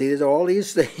God. See, there's all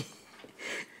these things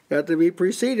got to be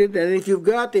preceded, and if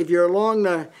you're along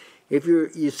the, if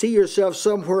you see yourself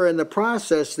somewhere in the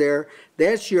process there,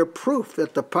 that's your proof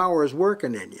that the power is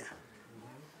working in you.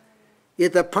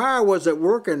 If the power wasn't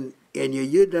working in you,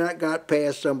 you'd not got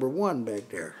past number 1 back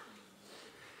there.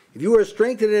 If you were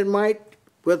strengthened in might,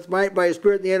 with might by His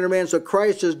Spirit in the inner man, so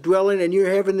Christ is dwelling, and you're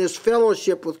having this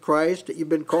fellowship with Christ that you've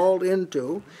been called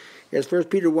into, as 1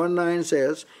 Peter 1:9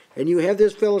 says, and you have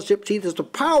this fellowship. See, the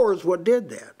power is what did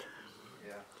that.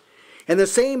 Yeah. And the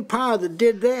same power that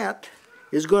did that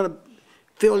is going to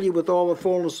fill you with all the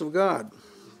fullness of God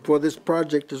before this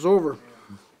project is over.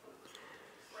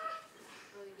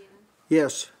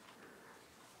 Yes.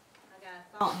 I got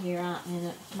a thought here, and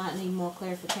it might need more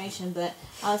clarification, but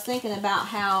I was thinking about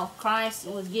how Christ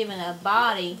was given a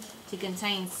body to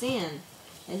contain sin,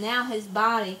 and now His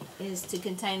body is to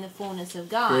contain the fullness of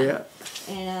God. Yeah.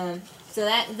 And so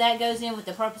that goes in with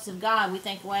the purpose of God. We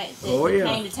think that He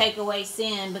came to take away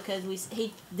sin because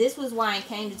this was why He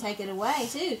came to take it away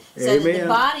too, so that the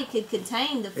body could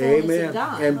contain the fullness of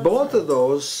God. And both of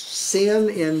those, sin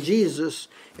in Jesus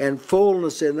and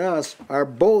fullness in us, are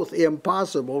both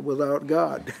impossible without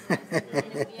God. Yeah,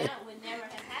 it would never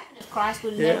have happened if Christ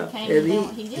would have never came and to do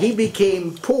what He did. He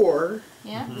became poor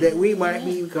that we might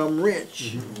become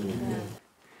rich.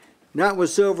 Not with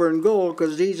silver and gold,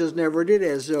 because Jesus never did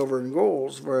have silver and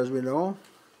gold, as far as we know.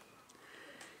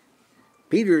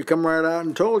 Peter had come right out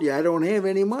and told you, I don't have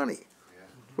any money.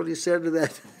 That's what he said to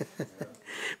that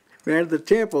man at the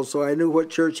temple, so I knew what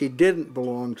church he didn't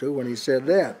belong to when he said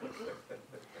that.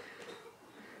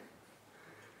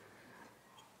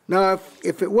 Now,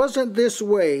 if it wasn't this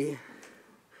way,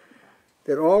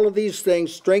 that all of these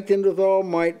things, strengthened with all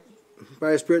might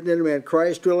by His Spirit in the inner man,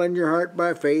 Christ dwell in your heart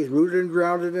by faith, rooted and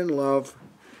grounded in love,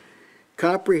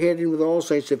 comprehending with all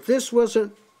saints, if this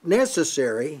wasn't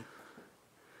necessary,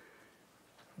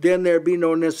 then there'd be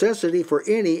no necessity for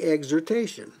any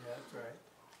exhortation. Yeah, that's right.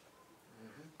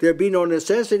 There'd be no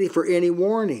necessity for any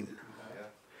warning.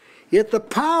 Yet the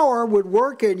power would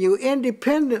work in you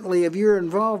independently of your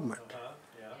involvement.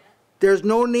 There's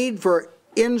no need for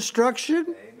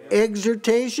instruction,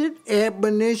 exhortation,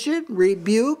 admonition,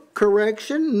 rebuke,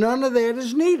 correction. None of that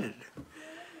is needed.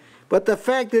 But the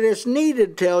fact that it's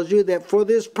needed tells you that for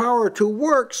this power to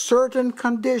work, certain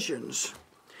conditions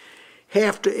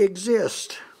have to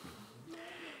exist.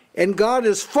 And God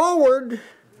is forward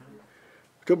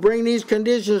to bring these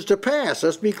conditions to pass.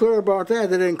 Let's be clear about that,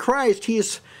 that in Christ,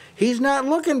 He's not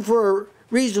looking for a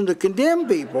reason to condemn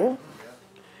people.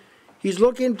 He's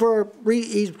looking for,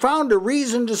 He's found a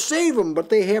reason to save them, but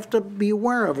they have to be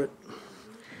aware of it.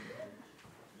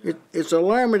 It's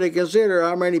alarming to consider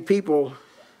how many people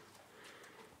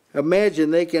imagine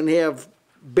they can have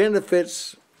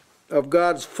benefits of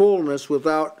God's fullness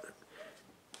without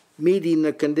meeting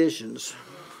the conditions.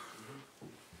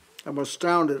 I'm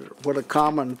astounded at what a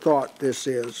common thought this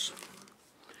is.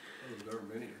 There are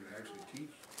many who actually teach.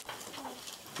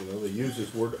 You know, they use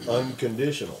this word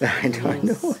unconditional. I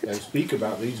know it. And speak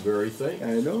about these very things.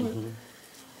 I know it.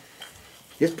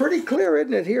 It's pretty clear,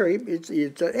 isn't it, here? It's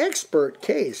an expert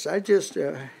case. I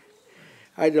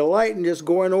delight in just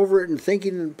going over it and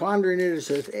thinking and pondering it.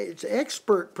 It's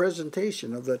expert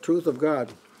presentation of the truth of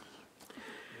God.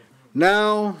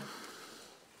 Now,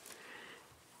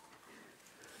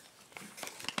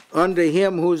 unto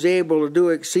Him who's able to do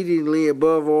exceedingly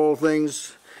above all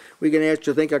things, we can ask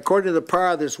to think, according to the power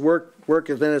of this work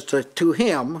within us, to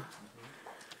Him,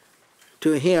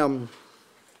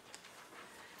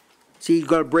 see, He's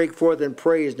going to break forth in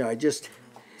praise now.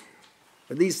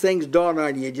 When these things dawn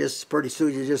on you, pretty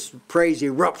soon, praise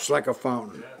erupts like a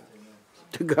fountain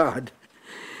to God.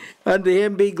 Unto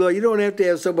Him be glory. You don't have to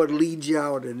have somebody lead you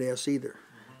out in this either.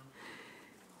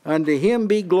 Unto Him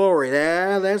be glory.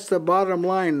 That's the bottom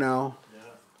line now.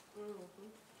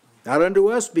 Not unto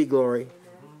us be glory.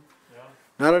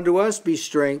 Not unto us be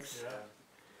strength.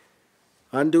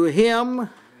 Unto Him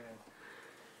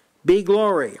be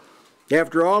glory.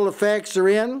 After all the facts are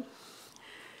in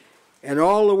and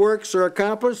all the works are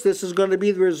accomplished, this is going to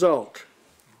be the result.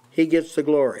 He gets the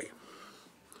glory.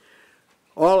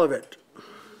 All of it.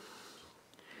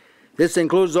 This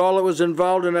includes all that was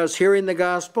involved in us hearing the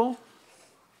gospel,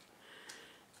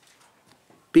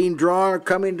 being drawn or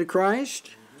coming to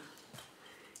Christ,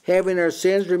 having our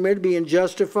sins remitted, being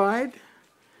justified,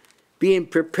 being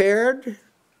prepared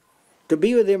to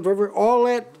be with him forever. All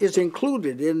that is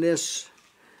included in this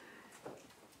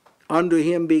unto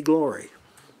him be glory.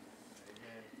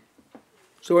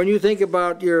 So when you think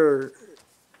about your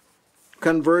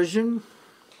conversion,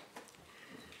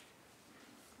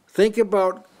 think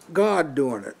about God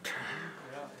doing it.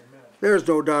 There's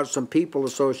no doubt some people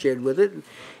associated with it,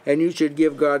 and you should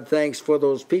give God thanks for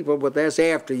those people, but that's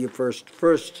after you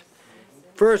first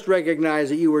recognize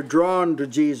that you were drawn to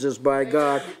Jesus by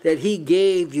God, that he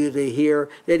gave you to hear,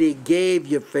 that he gave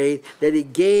you faith, that he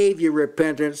gave you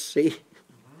repentance, see?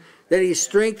 That he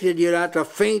strengthened you not to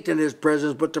faint in his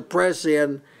presence, but to press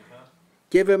in.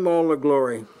 Give him all the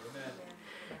glory. Amen.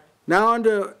 Now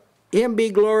unto him be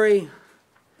glory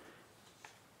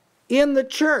in the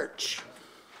church.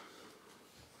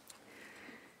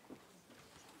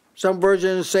 Some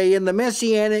versions say in the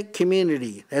messianic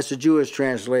community. That's the Jewish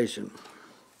translation.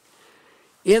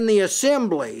 In the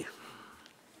assembly,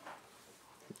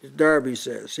 Darby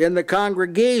says. In the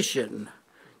congregation,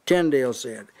 Tyndale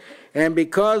said. And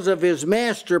because of his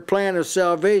master plan of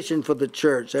salvation for the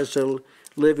church. That's a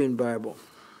Living Bible.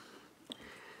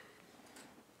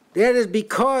 That is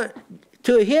because,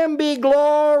 to him be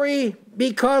glory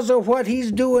because of what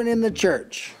he's doing in the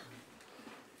church.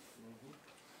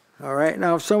 All right,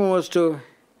 now if someone was to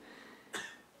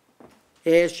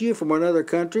ask you from another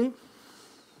country,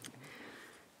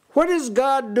 what is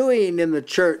God doing in the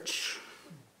church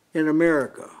in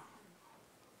America?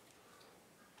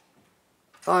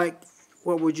 Like,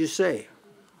 what would you say?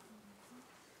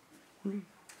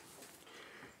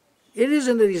 It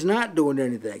isn't that he's not doing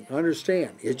anything,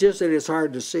 understand. It's just that it's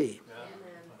hard to see.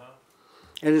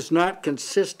 And it's not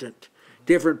consistent.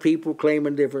 Different people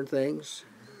claiming different things.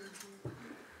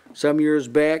 Some years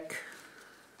back,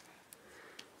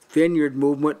 Vineyard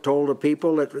Movement told the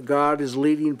people that God is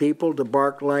leading people to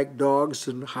bark like dogs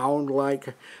and howl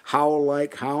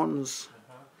like hounds,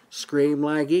 scream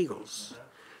like eagles.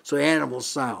 So animal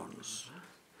sounds.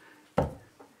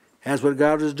 That's what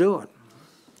God is doing.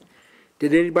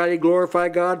 Did anybody glorify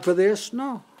God for this?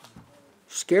 No.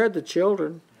 Scared the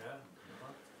children.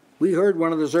 We heard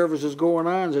one of the services going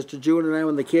on, Sister June and I,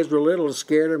 when the kids were little, it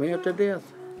scared them half to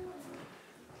death.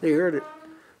 They heard it.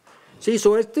 See,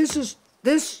 so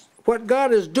what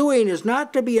God is doing is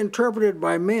not to be interpreted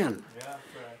by men.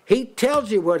 He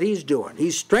tells you what he's doing.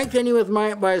 He's strengthening you with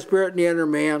might by his Spirit in the inner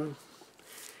man.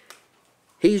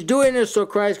 He's doing this so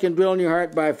Christ can dwell in your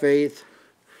heart by faith.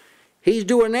 He's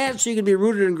doing that so you can be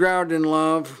rooted and grounded in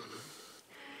love.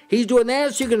 He's doing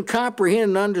that so you can comprehend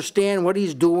and understand what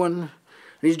he's doing.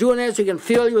 And he's doing that so he can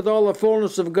fill you with all the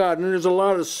fullness of God. And there's a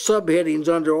lot of subheadings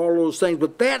under all those things,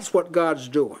 but that's what God's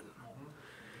doing.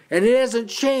 And it hasn't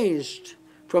changed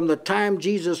from the time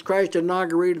Jesus Christ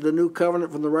inaugurated the new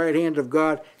covenant from the right hand of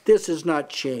God. This has not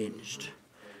changed.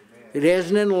 It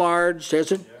hasn't enlarged,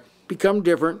 hasn't become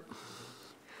different.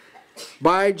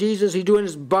 By Jesus, he's doing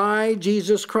this by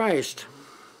Jesus Christ.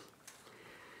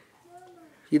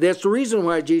 See, that's the reason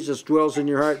why Jesus dwells in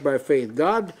your heart by faith.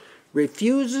 God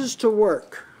refuses to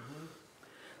work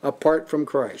apart from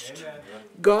Christ.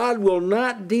 God will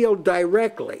not deal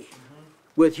directly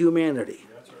with humanity.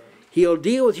 He'll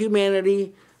deal with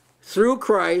humanity through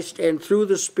Christ and through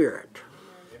the Spirit.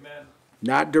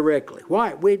 Not directly.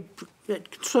 Why?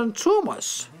 It consume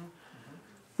us.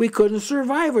 We couldn't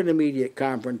survive an immediate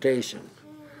confrontation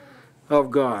of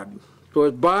God. So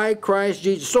it's by Christ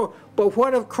Jesus. So, but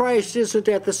what if Christ isn't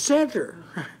at the center?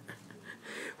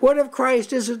 What if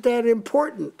Christ isn't that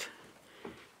important?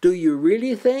 Do you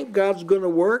really think God's going to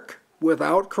work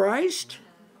without Christ?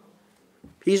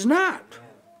 He's not.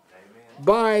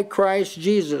 By Christ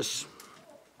Jesus.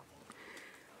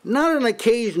 Not an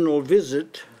occasional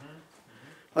visit.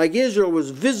 Like Israel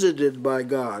was visited by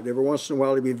God. Every once in a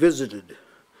while he'd be visited.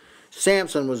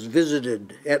 Samson was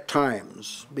visited at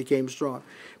times, became strong.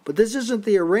 But this isn't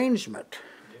the arrangement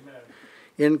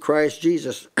in Christ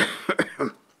Jesus.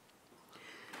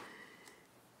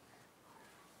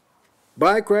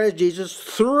 By Christ Jesus,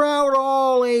 throughout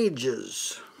all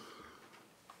ages.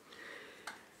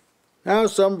 Now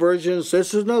some versions,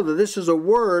 this is a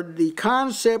word, the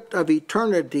concept of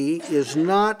eternity is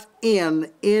not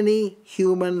in any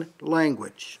human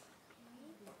language.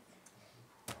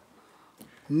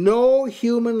 No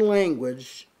human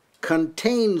language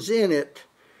contains in it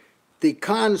the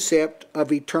concept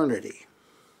of eternity.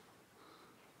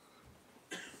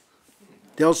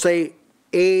 They'll say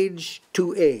age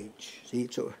to age. See,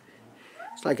 so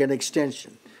it's like an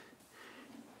extension.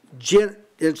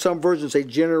 In some versions say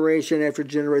generation after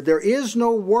generation. There is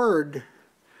no word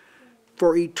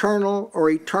for eternal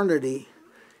or eternity.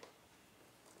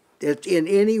 It's in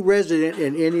any resident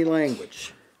in any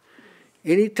language.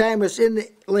 Anytime it's in the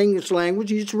English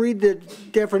language, you just read the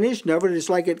definition of it. It's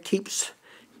like it keeps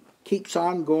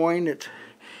on going at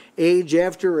age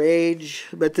after age,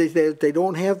 but they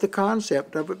don't have the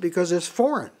concept of it because it's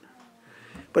foreign.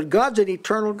 But God's an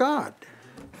eternal God.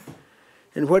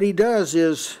 And what he does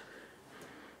is,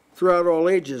 throughout all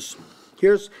ages,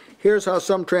 here's how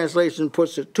some translation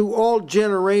puts it, to all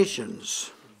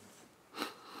generations.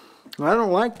 Well, I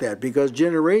don't like that, because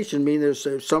generation means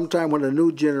there's sometime when a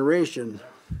new generation,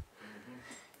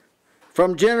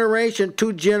 from generation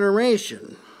to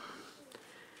generation,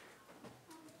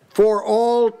 for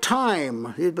all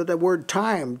time. But the word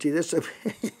time, gee, that's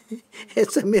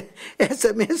it's a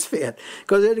misfit,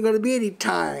 because there isn't going to be any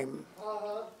time.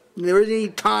 There isn't any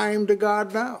time to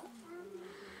God now.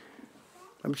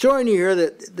 I'm showing you here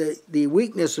that the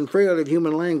weakness and frailty of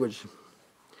human language.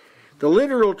 The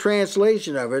literal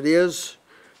translation of it is,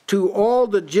 to all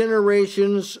the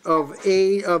generations of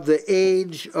the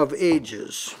age of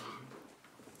ages.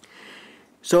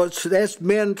 So that's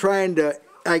men trying to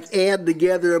add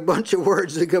together a bunch of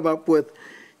words to come up with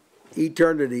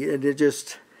eternity, and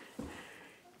it's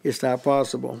not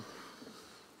possible.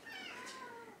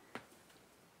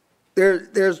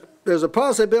 There's a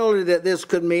possibility that this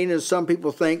could mean, as some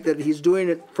people think, that he's doing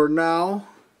it for now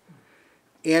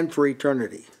and for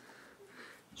eternity.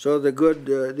 So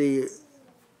the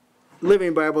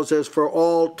Living Bible says for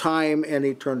all time and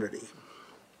eternity.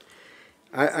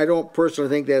 I don't personally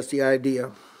think that's the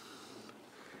idea.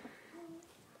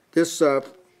 This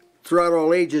throughout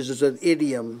all ages is an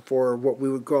idiom for what we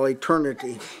would call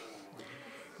eternity.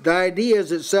 The idea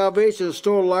is that salvation is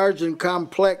so large and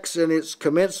complex in its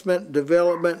commencement,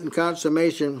 development, and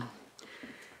consummation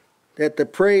that the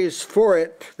praise for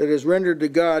it that is rendered to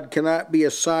God cannot be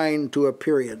assigned to a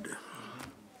period.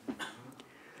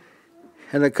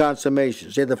 And the consummation,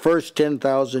 say the first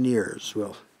 10,000 years.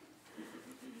 Well,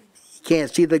 you can't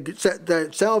see the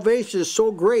salvation is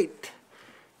so great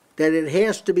that it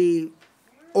has to be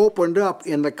opened up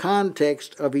in the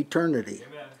context of eternity.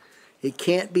 Amen. It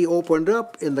can't be opened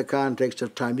up in the context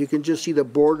of time. You can just see the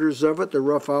borders of it, the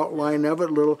rough outline of it,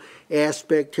 little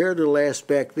aspect here, little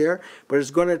aspect there, but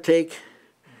it's going to take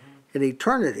an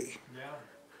eternity.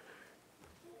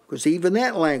 Because even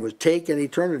that language, take an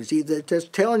eternity, see, that's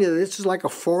telling you that this is like a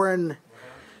foreign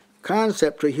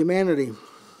concept to humanity.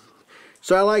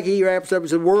 So I like he wraps up and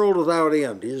says, world without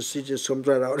end. He just comes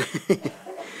right out.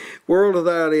 World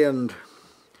without end.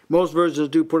 Most versions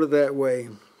do put it that way.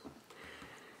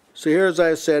 So here, as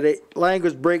I said,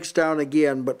 language breaks down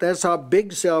again, but that's how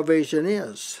big salvation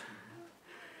is.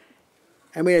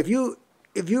 I mean, if you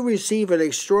receive an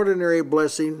extraordinary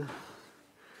blessing,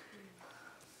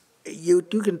 you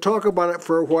can talk about it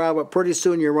for a while, but pretty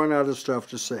soon you run out of stuff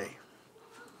to say.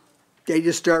 You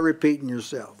just start repeating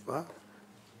yourself. Huh?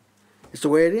 It's the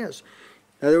way it is.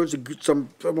 Now, there was some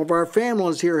of our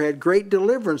families here had great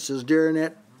deliverances during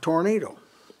that tornado.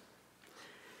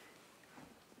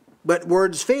 But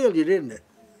words failed you, didn't it?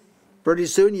 Pretty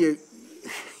soon you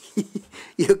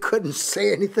couldn't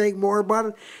say anything more about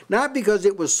it. Not because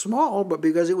it was small, but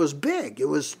because it was big. It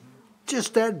was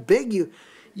just that big.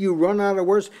 You run out of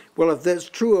words. Well, if that's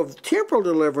true of temporal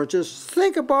deliverances,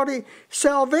 think about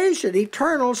salvation,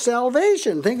 eternal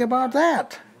salvation. Think about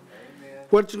that.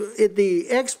 What's the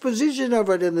exposition of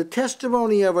it and the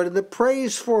testimony of it and the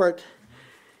praise for it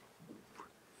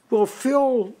will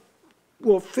fill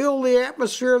the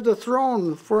atmosphere of the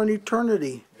throne for an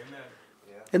eternity. Amen.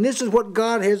 And this is what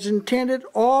God has intended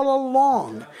all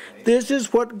along. This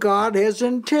is what God has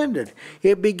intended.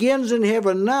 It begins in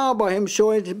heaven now by him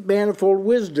showing manifold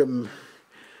wisdom.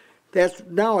 That's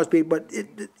now it's been, but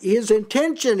his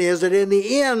intention is that in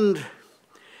the end,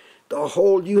 the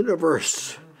whole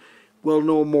universe will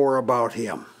know more about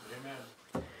him.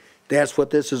 Amen. That's what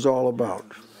this is all about.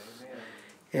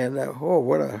 Amen. And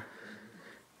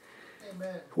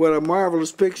what a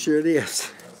marvelous picture it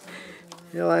is.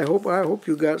 I hope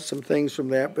you got some things from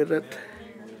that, but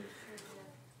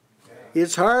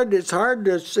it's hard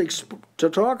to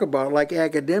talk about, like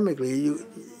academically.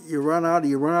 You run out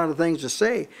of things to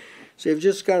say. So you've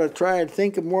just got to try and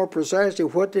think more precisely,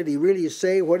 what did he really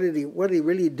say? What did he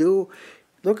really do?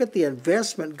 Look at the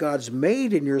investment God's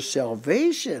made in your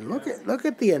salvation. Look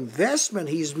at the investment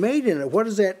he's made in it. What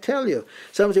does that tell you?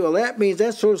 Some say, well,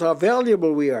 that shows how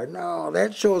valuable we are. No,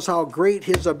 that shows how great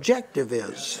his objective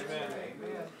is. Amen.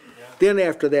 Then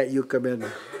after that, you come in.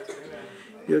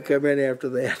 You come in after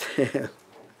that. Yeah,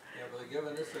 Brother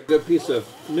Given, this is a good piece of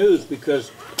news,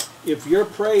 because if you're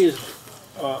praised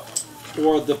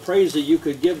or the praise that you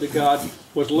could give to God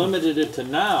was limited it to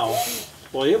now,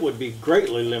 well, it would be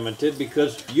greatly limited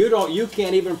because you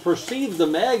can't even perceive the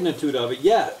magnitude of it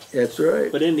yet. That's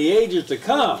right. But in the ages to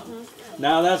come,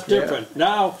 now that's different. Yeah.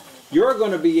 Now you're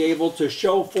going to be able to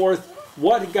show forth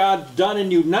what God's done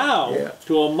in you now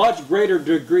to a much greater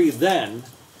degree then,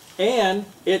 and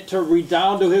it to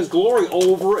redound to His glory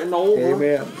over and over.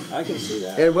 Amen. I can see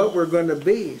that. And what we're going to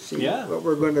be, see, Yeah. what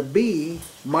we're going to be,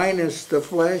 minus the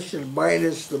flesh and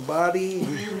minus the body,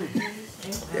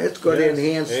 it's going to Yes.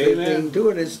 enhance the Amen. thing too,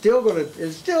 and it's still going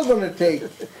to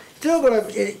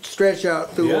stretch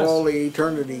out through Yes. all the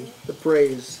eternity, the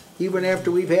praise, even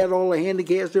after we've had all the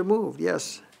handicaps removed.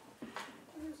 Yes.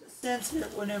 Sense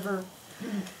that whenever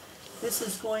this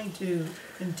is going to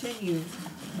continue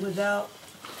without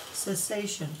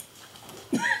cessation,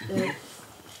 that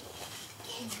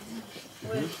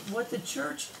when what the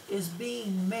church is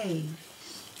being made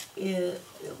is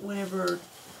whenever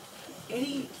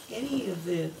any of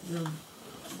the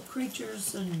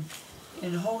creatures and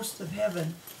hosts of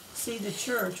heaven see the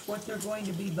church, what they're going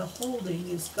to be beholding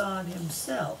is God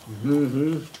Himself.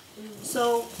 Mm-hmm.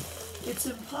 So it's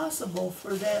impossible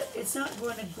for that. It's not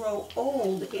going to grow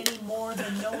old any more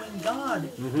than knowing God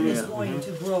is going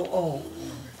to grow old.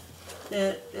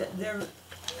 That there,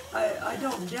 I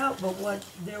don't doubt, but what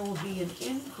there will be an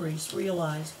increase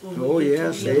realized when we get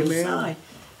yes, to the other amen. side.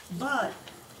 But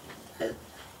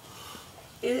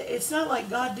it's not like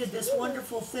God did this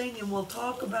wonderful thing and we'll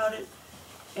talk about it,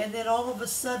 and then all of a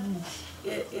sudden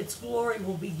its glory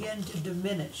will begin to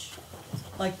diminish,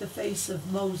 like the face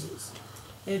of Moses.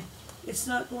 It's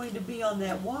not going to be on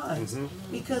that wise,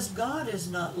 because God is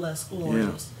not less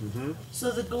glorious. So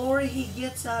the glory He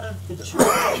gets out of the church,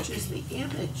 which is the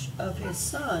image of His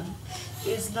Son,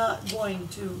 is not going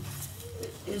to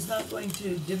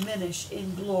diminish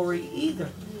in glory either.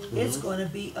 It's going to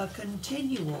be a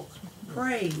continual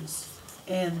praise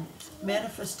and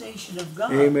manifestation of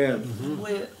God. Amen.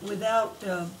 Without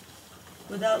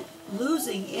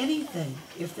losing anything.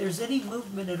 If there's any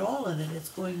movement at all in it, it's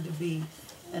going to be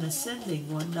an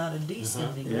ascending one, not a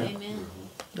descending one. Amen.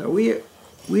 Now we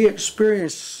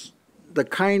experience the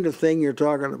kind of thing you're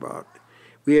talking about.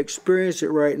 We experience it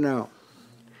right now.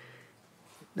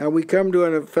 Now we come to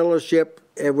a fellowship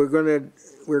and we're going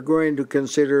to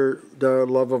consider the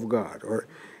love of God, or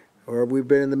we've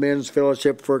been in the men's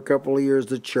fellowship for a couple of years,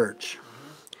 the church.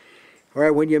 All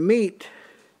right, when you meet,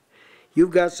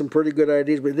 you've got some pretty good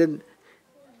ideas, but then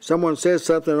someone says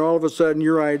something, and all of a sudden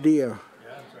your idea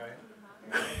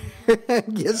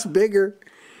gets bigger.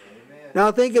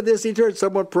 Now think of this eternity.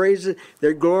 Someone praises,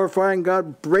 they're glorifying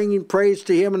God, bringing praise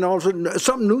to Him, and all of a sudden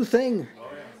some new thing.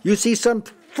 You see some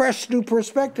fresh new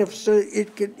perspective. So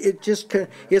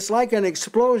it's like an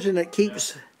explosion that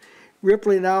keeps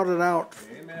rippling out and out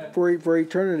for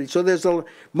eternity. So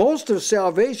most of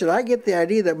salvation, I get the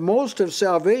idea that most of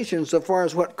salvation, so far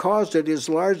as what caused it, is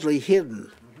largely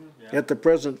hidden at the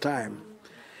present time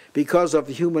because of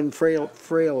human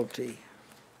frailty.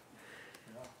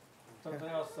 Something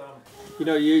else,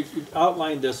 you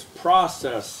outlined this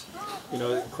process,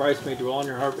 that Christ may dwell in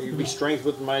your heart, but you be strength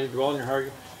with the mighty dwell in your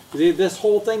heart. This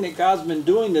whole thing that God's been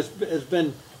doing, this has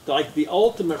been like the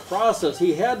ultimate process.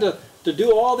 He had to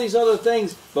do all these other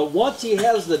things, but once He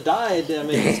has the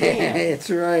diadem in His hand, That's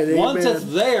right. Amen. once it's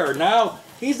there, now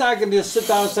He's not going to just sit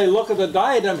down and say, look at the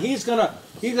diadem. He's gonna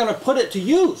put it to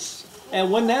use.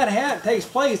 And when that takes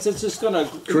place, it's just going to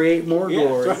create more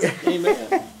glory. Right.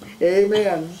 Amen.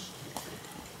 Amen.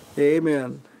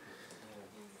 Amen.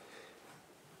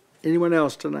 Anyone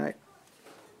else tonight?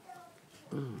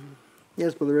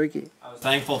 Yes, Brother Ricky. I was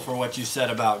thankful for what you said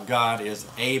about God is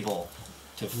able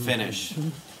to finish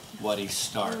what He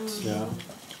starts. Yeah.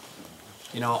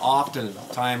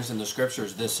 Oftentimes in the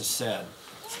Scriptures this is said.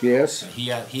 Yes.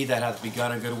 He that hath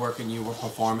begun a good work in you will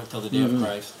perform it till the day of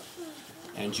Christ.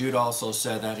 And Jude also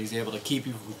said that He's able to keep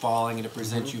you from falling and to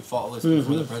present you faultless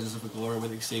before the presence of the glory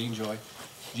with exceeding joy.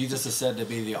 Jesus is said to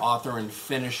be the author and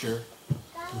finisher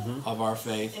of our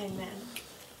faith. Amen.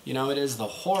 It is the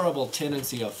horrible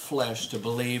tendency of flesh to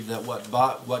believe that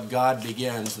what God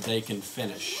begins, they can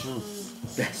finish.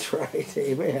 That's right.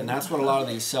 Amen. And that's what a lot of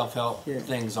these self-help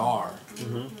things are.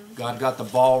 God got the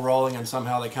ball rolling and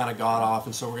somehow they kind of got off,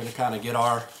 and so we're going to kind of get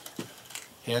our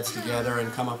heads together and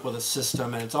come up with a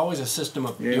system, and it's always a system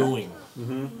of doing.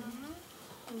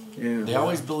 Yeah. They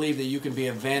always believe that you can be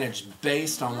advantaged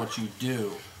based on what you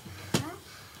do.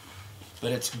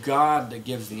 But it's God that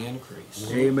gives the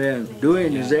increase. Amen.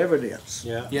 Doing is evidence.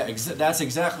 Yeah. Yeah, that's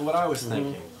exactly what I was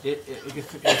thinking.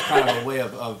 It's kind of a way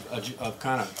of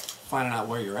kind of finding out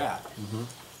where you're at.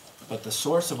 But the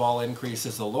source of all increase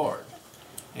is the Lord.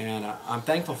 And I'm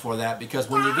thankful for that, because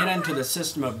when you get into the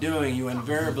system of doing, you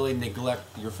invariably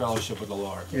neglect your fellowship with the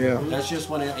Lord. Yeah. That's just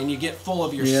when, and you get full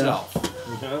of yourself.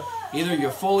 Either you're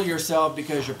full of yourself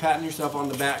because you're patting yourself on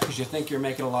the back because you think you're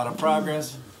making a lot of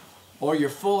progress, or you're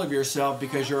full of yourself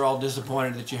because you're all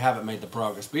disappointed that you haven't made the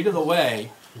progress. But either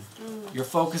way, your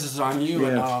focus is on you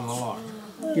and not on the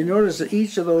Lord. You notice that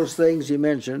each of those things you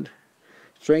mentioned,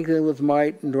 strengthening with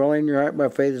might and dwelling in your heart by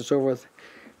faith and so forth,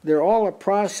 they're all a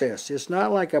process. It's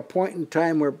not like a point in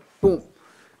time where, boom,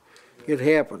 it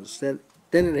happens. Then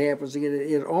it happens again.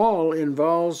 It all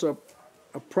involves a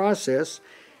process,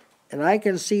 and I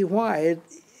can see why.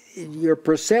 Your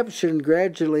perception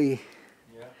gradually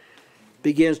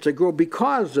begins to grow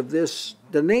because of this,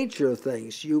 the nature of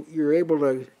things. You're able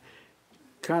to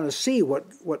kind of see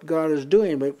what God is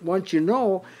doing. But once you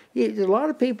know, a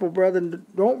lot of people, brethren,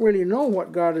 don't really know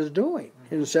what God is doing.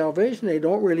 In salvation, they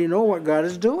don't really know what God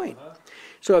is doing.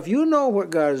 So if you know what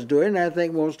God is doing, and I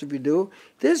think most of you do,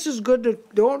 this is good to,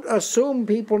 don't assume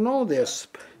people know this.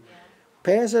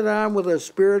 Pass it on with a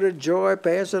spirit of joy,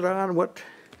 pass it on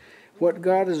what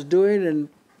God is doing,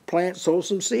 and sow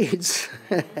some seeds.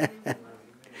 It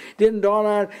didn't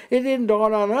dawn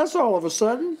on us all of a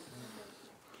sudden.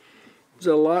 It's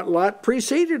a lot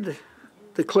preceded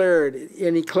the clarity,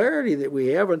 any clarity that we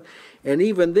have, and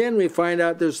even then we find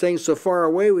out there's things so far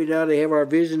away we ought to have our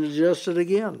vision adjusted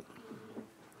again.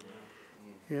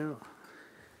 Yeah.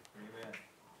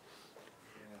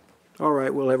 All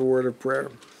right, we'll have a word of prayer.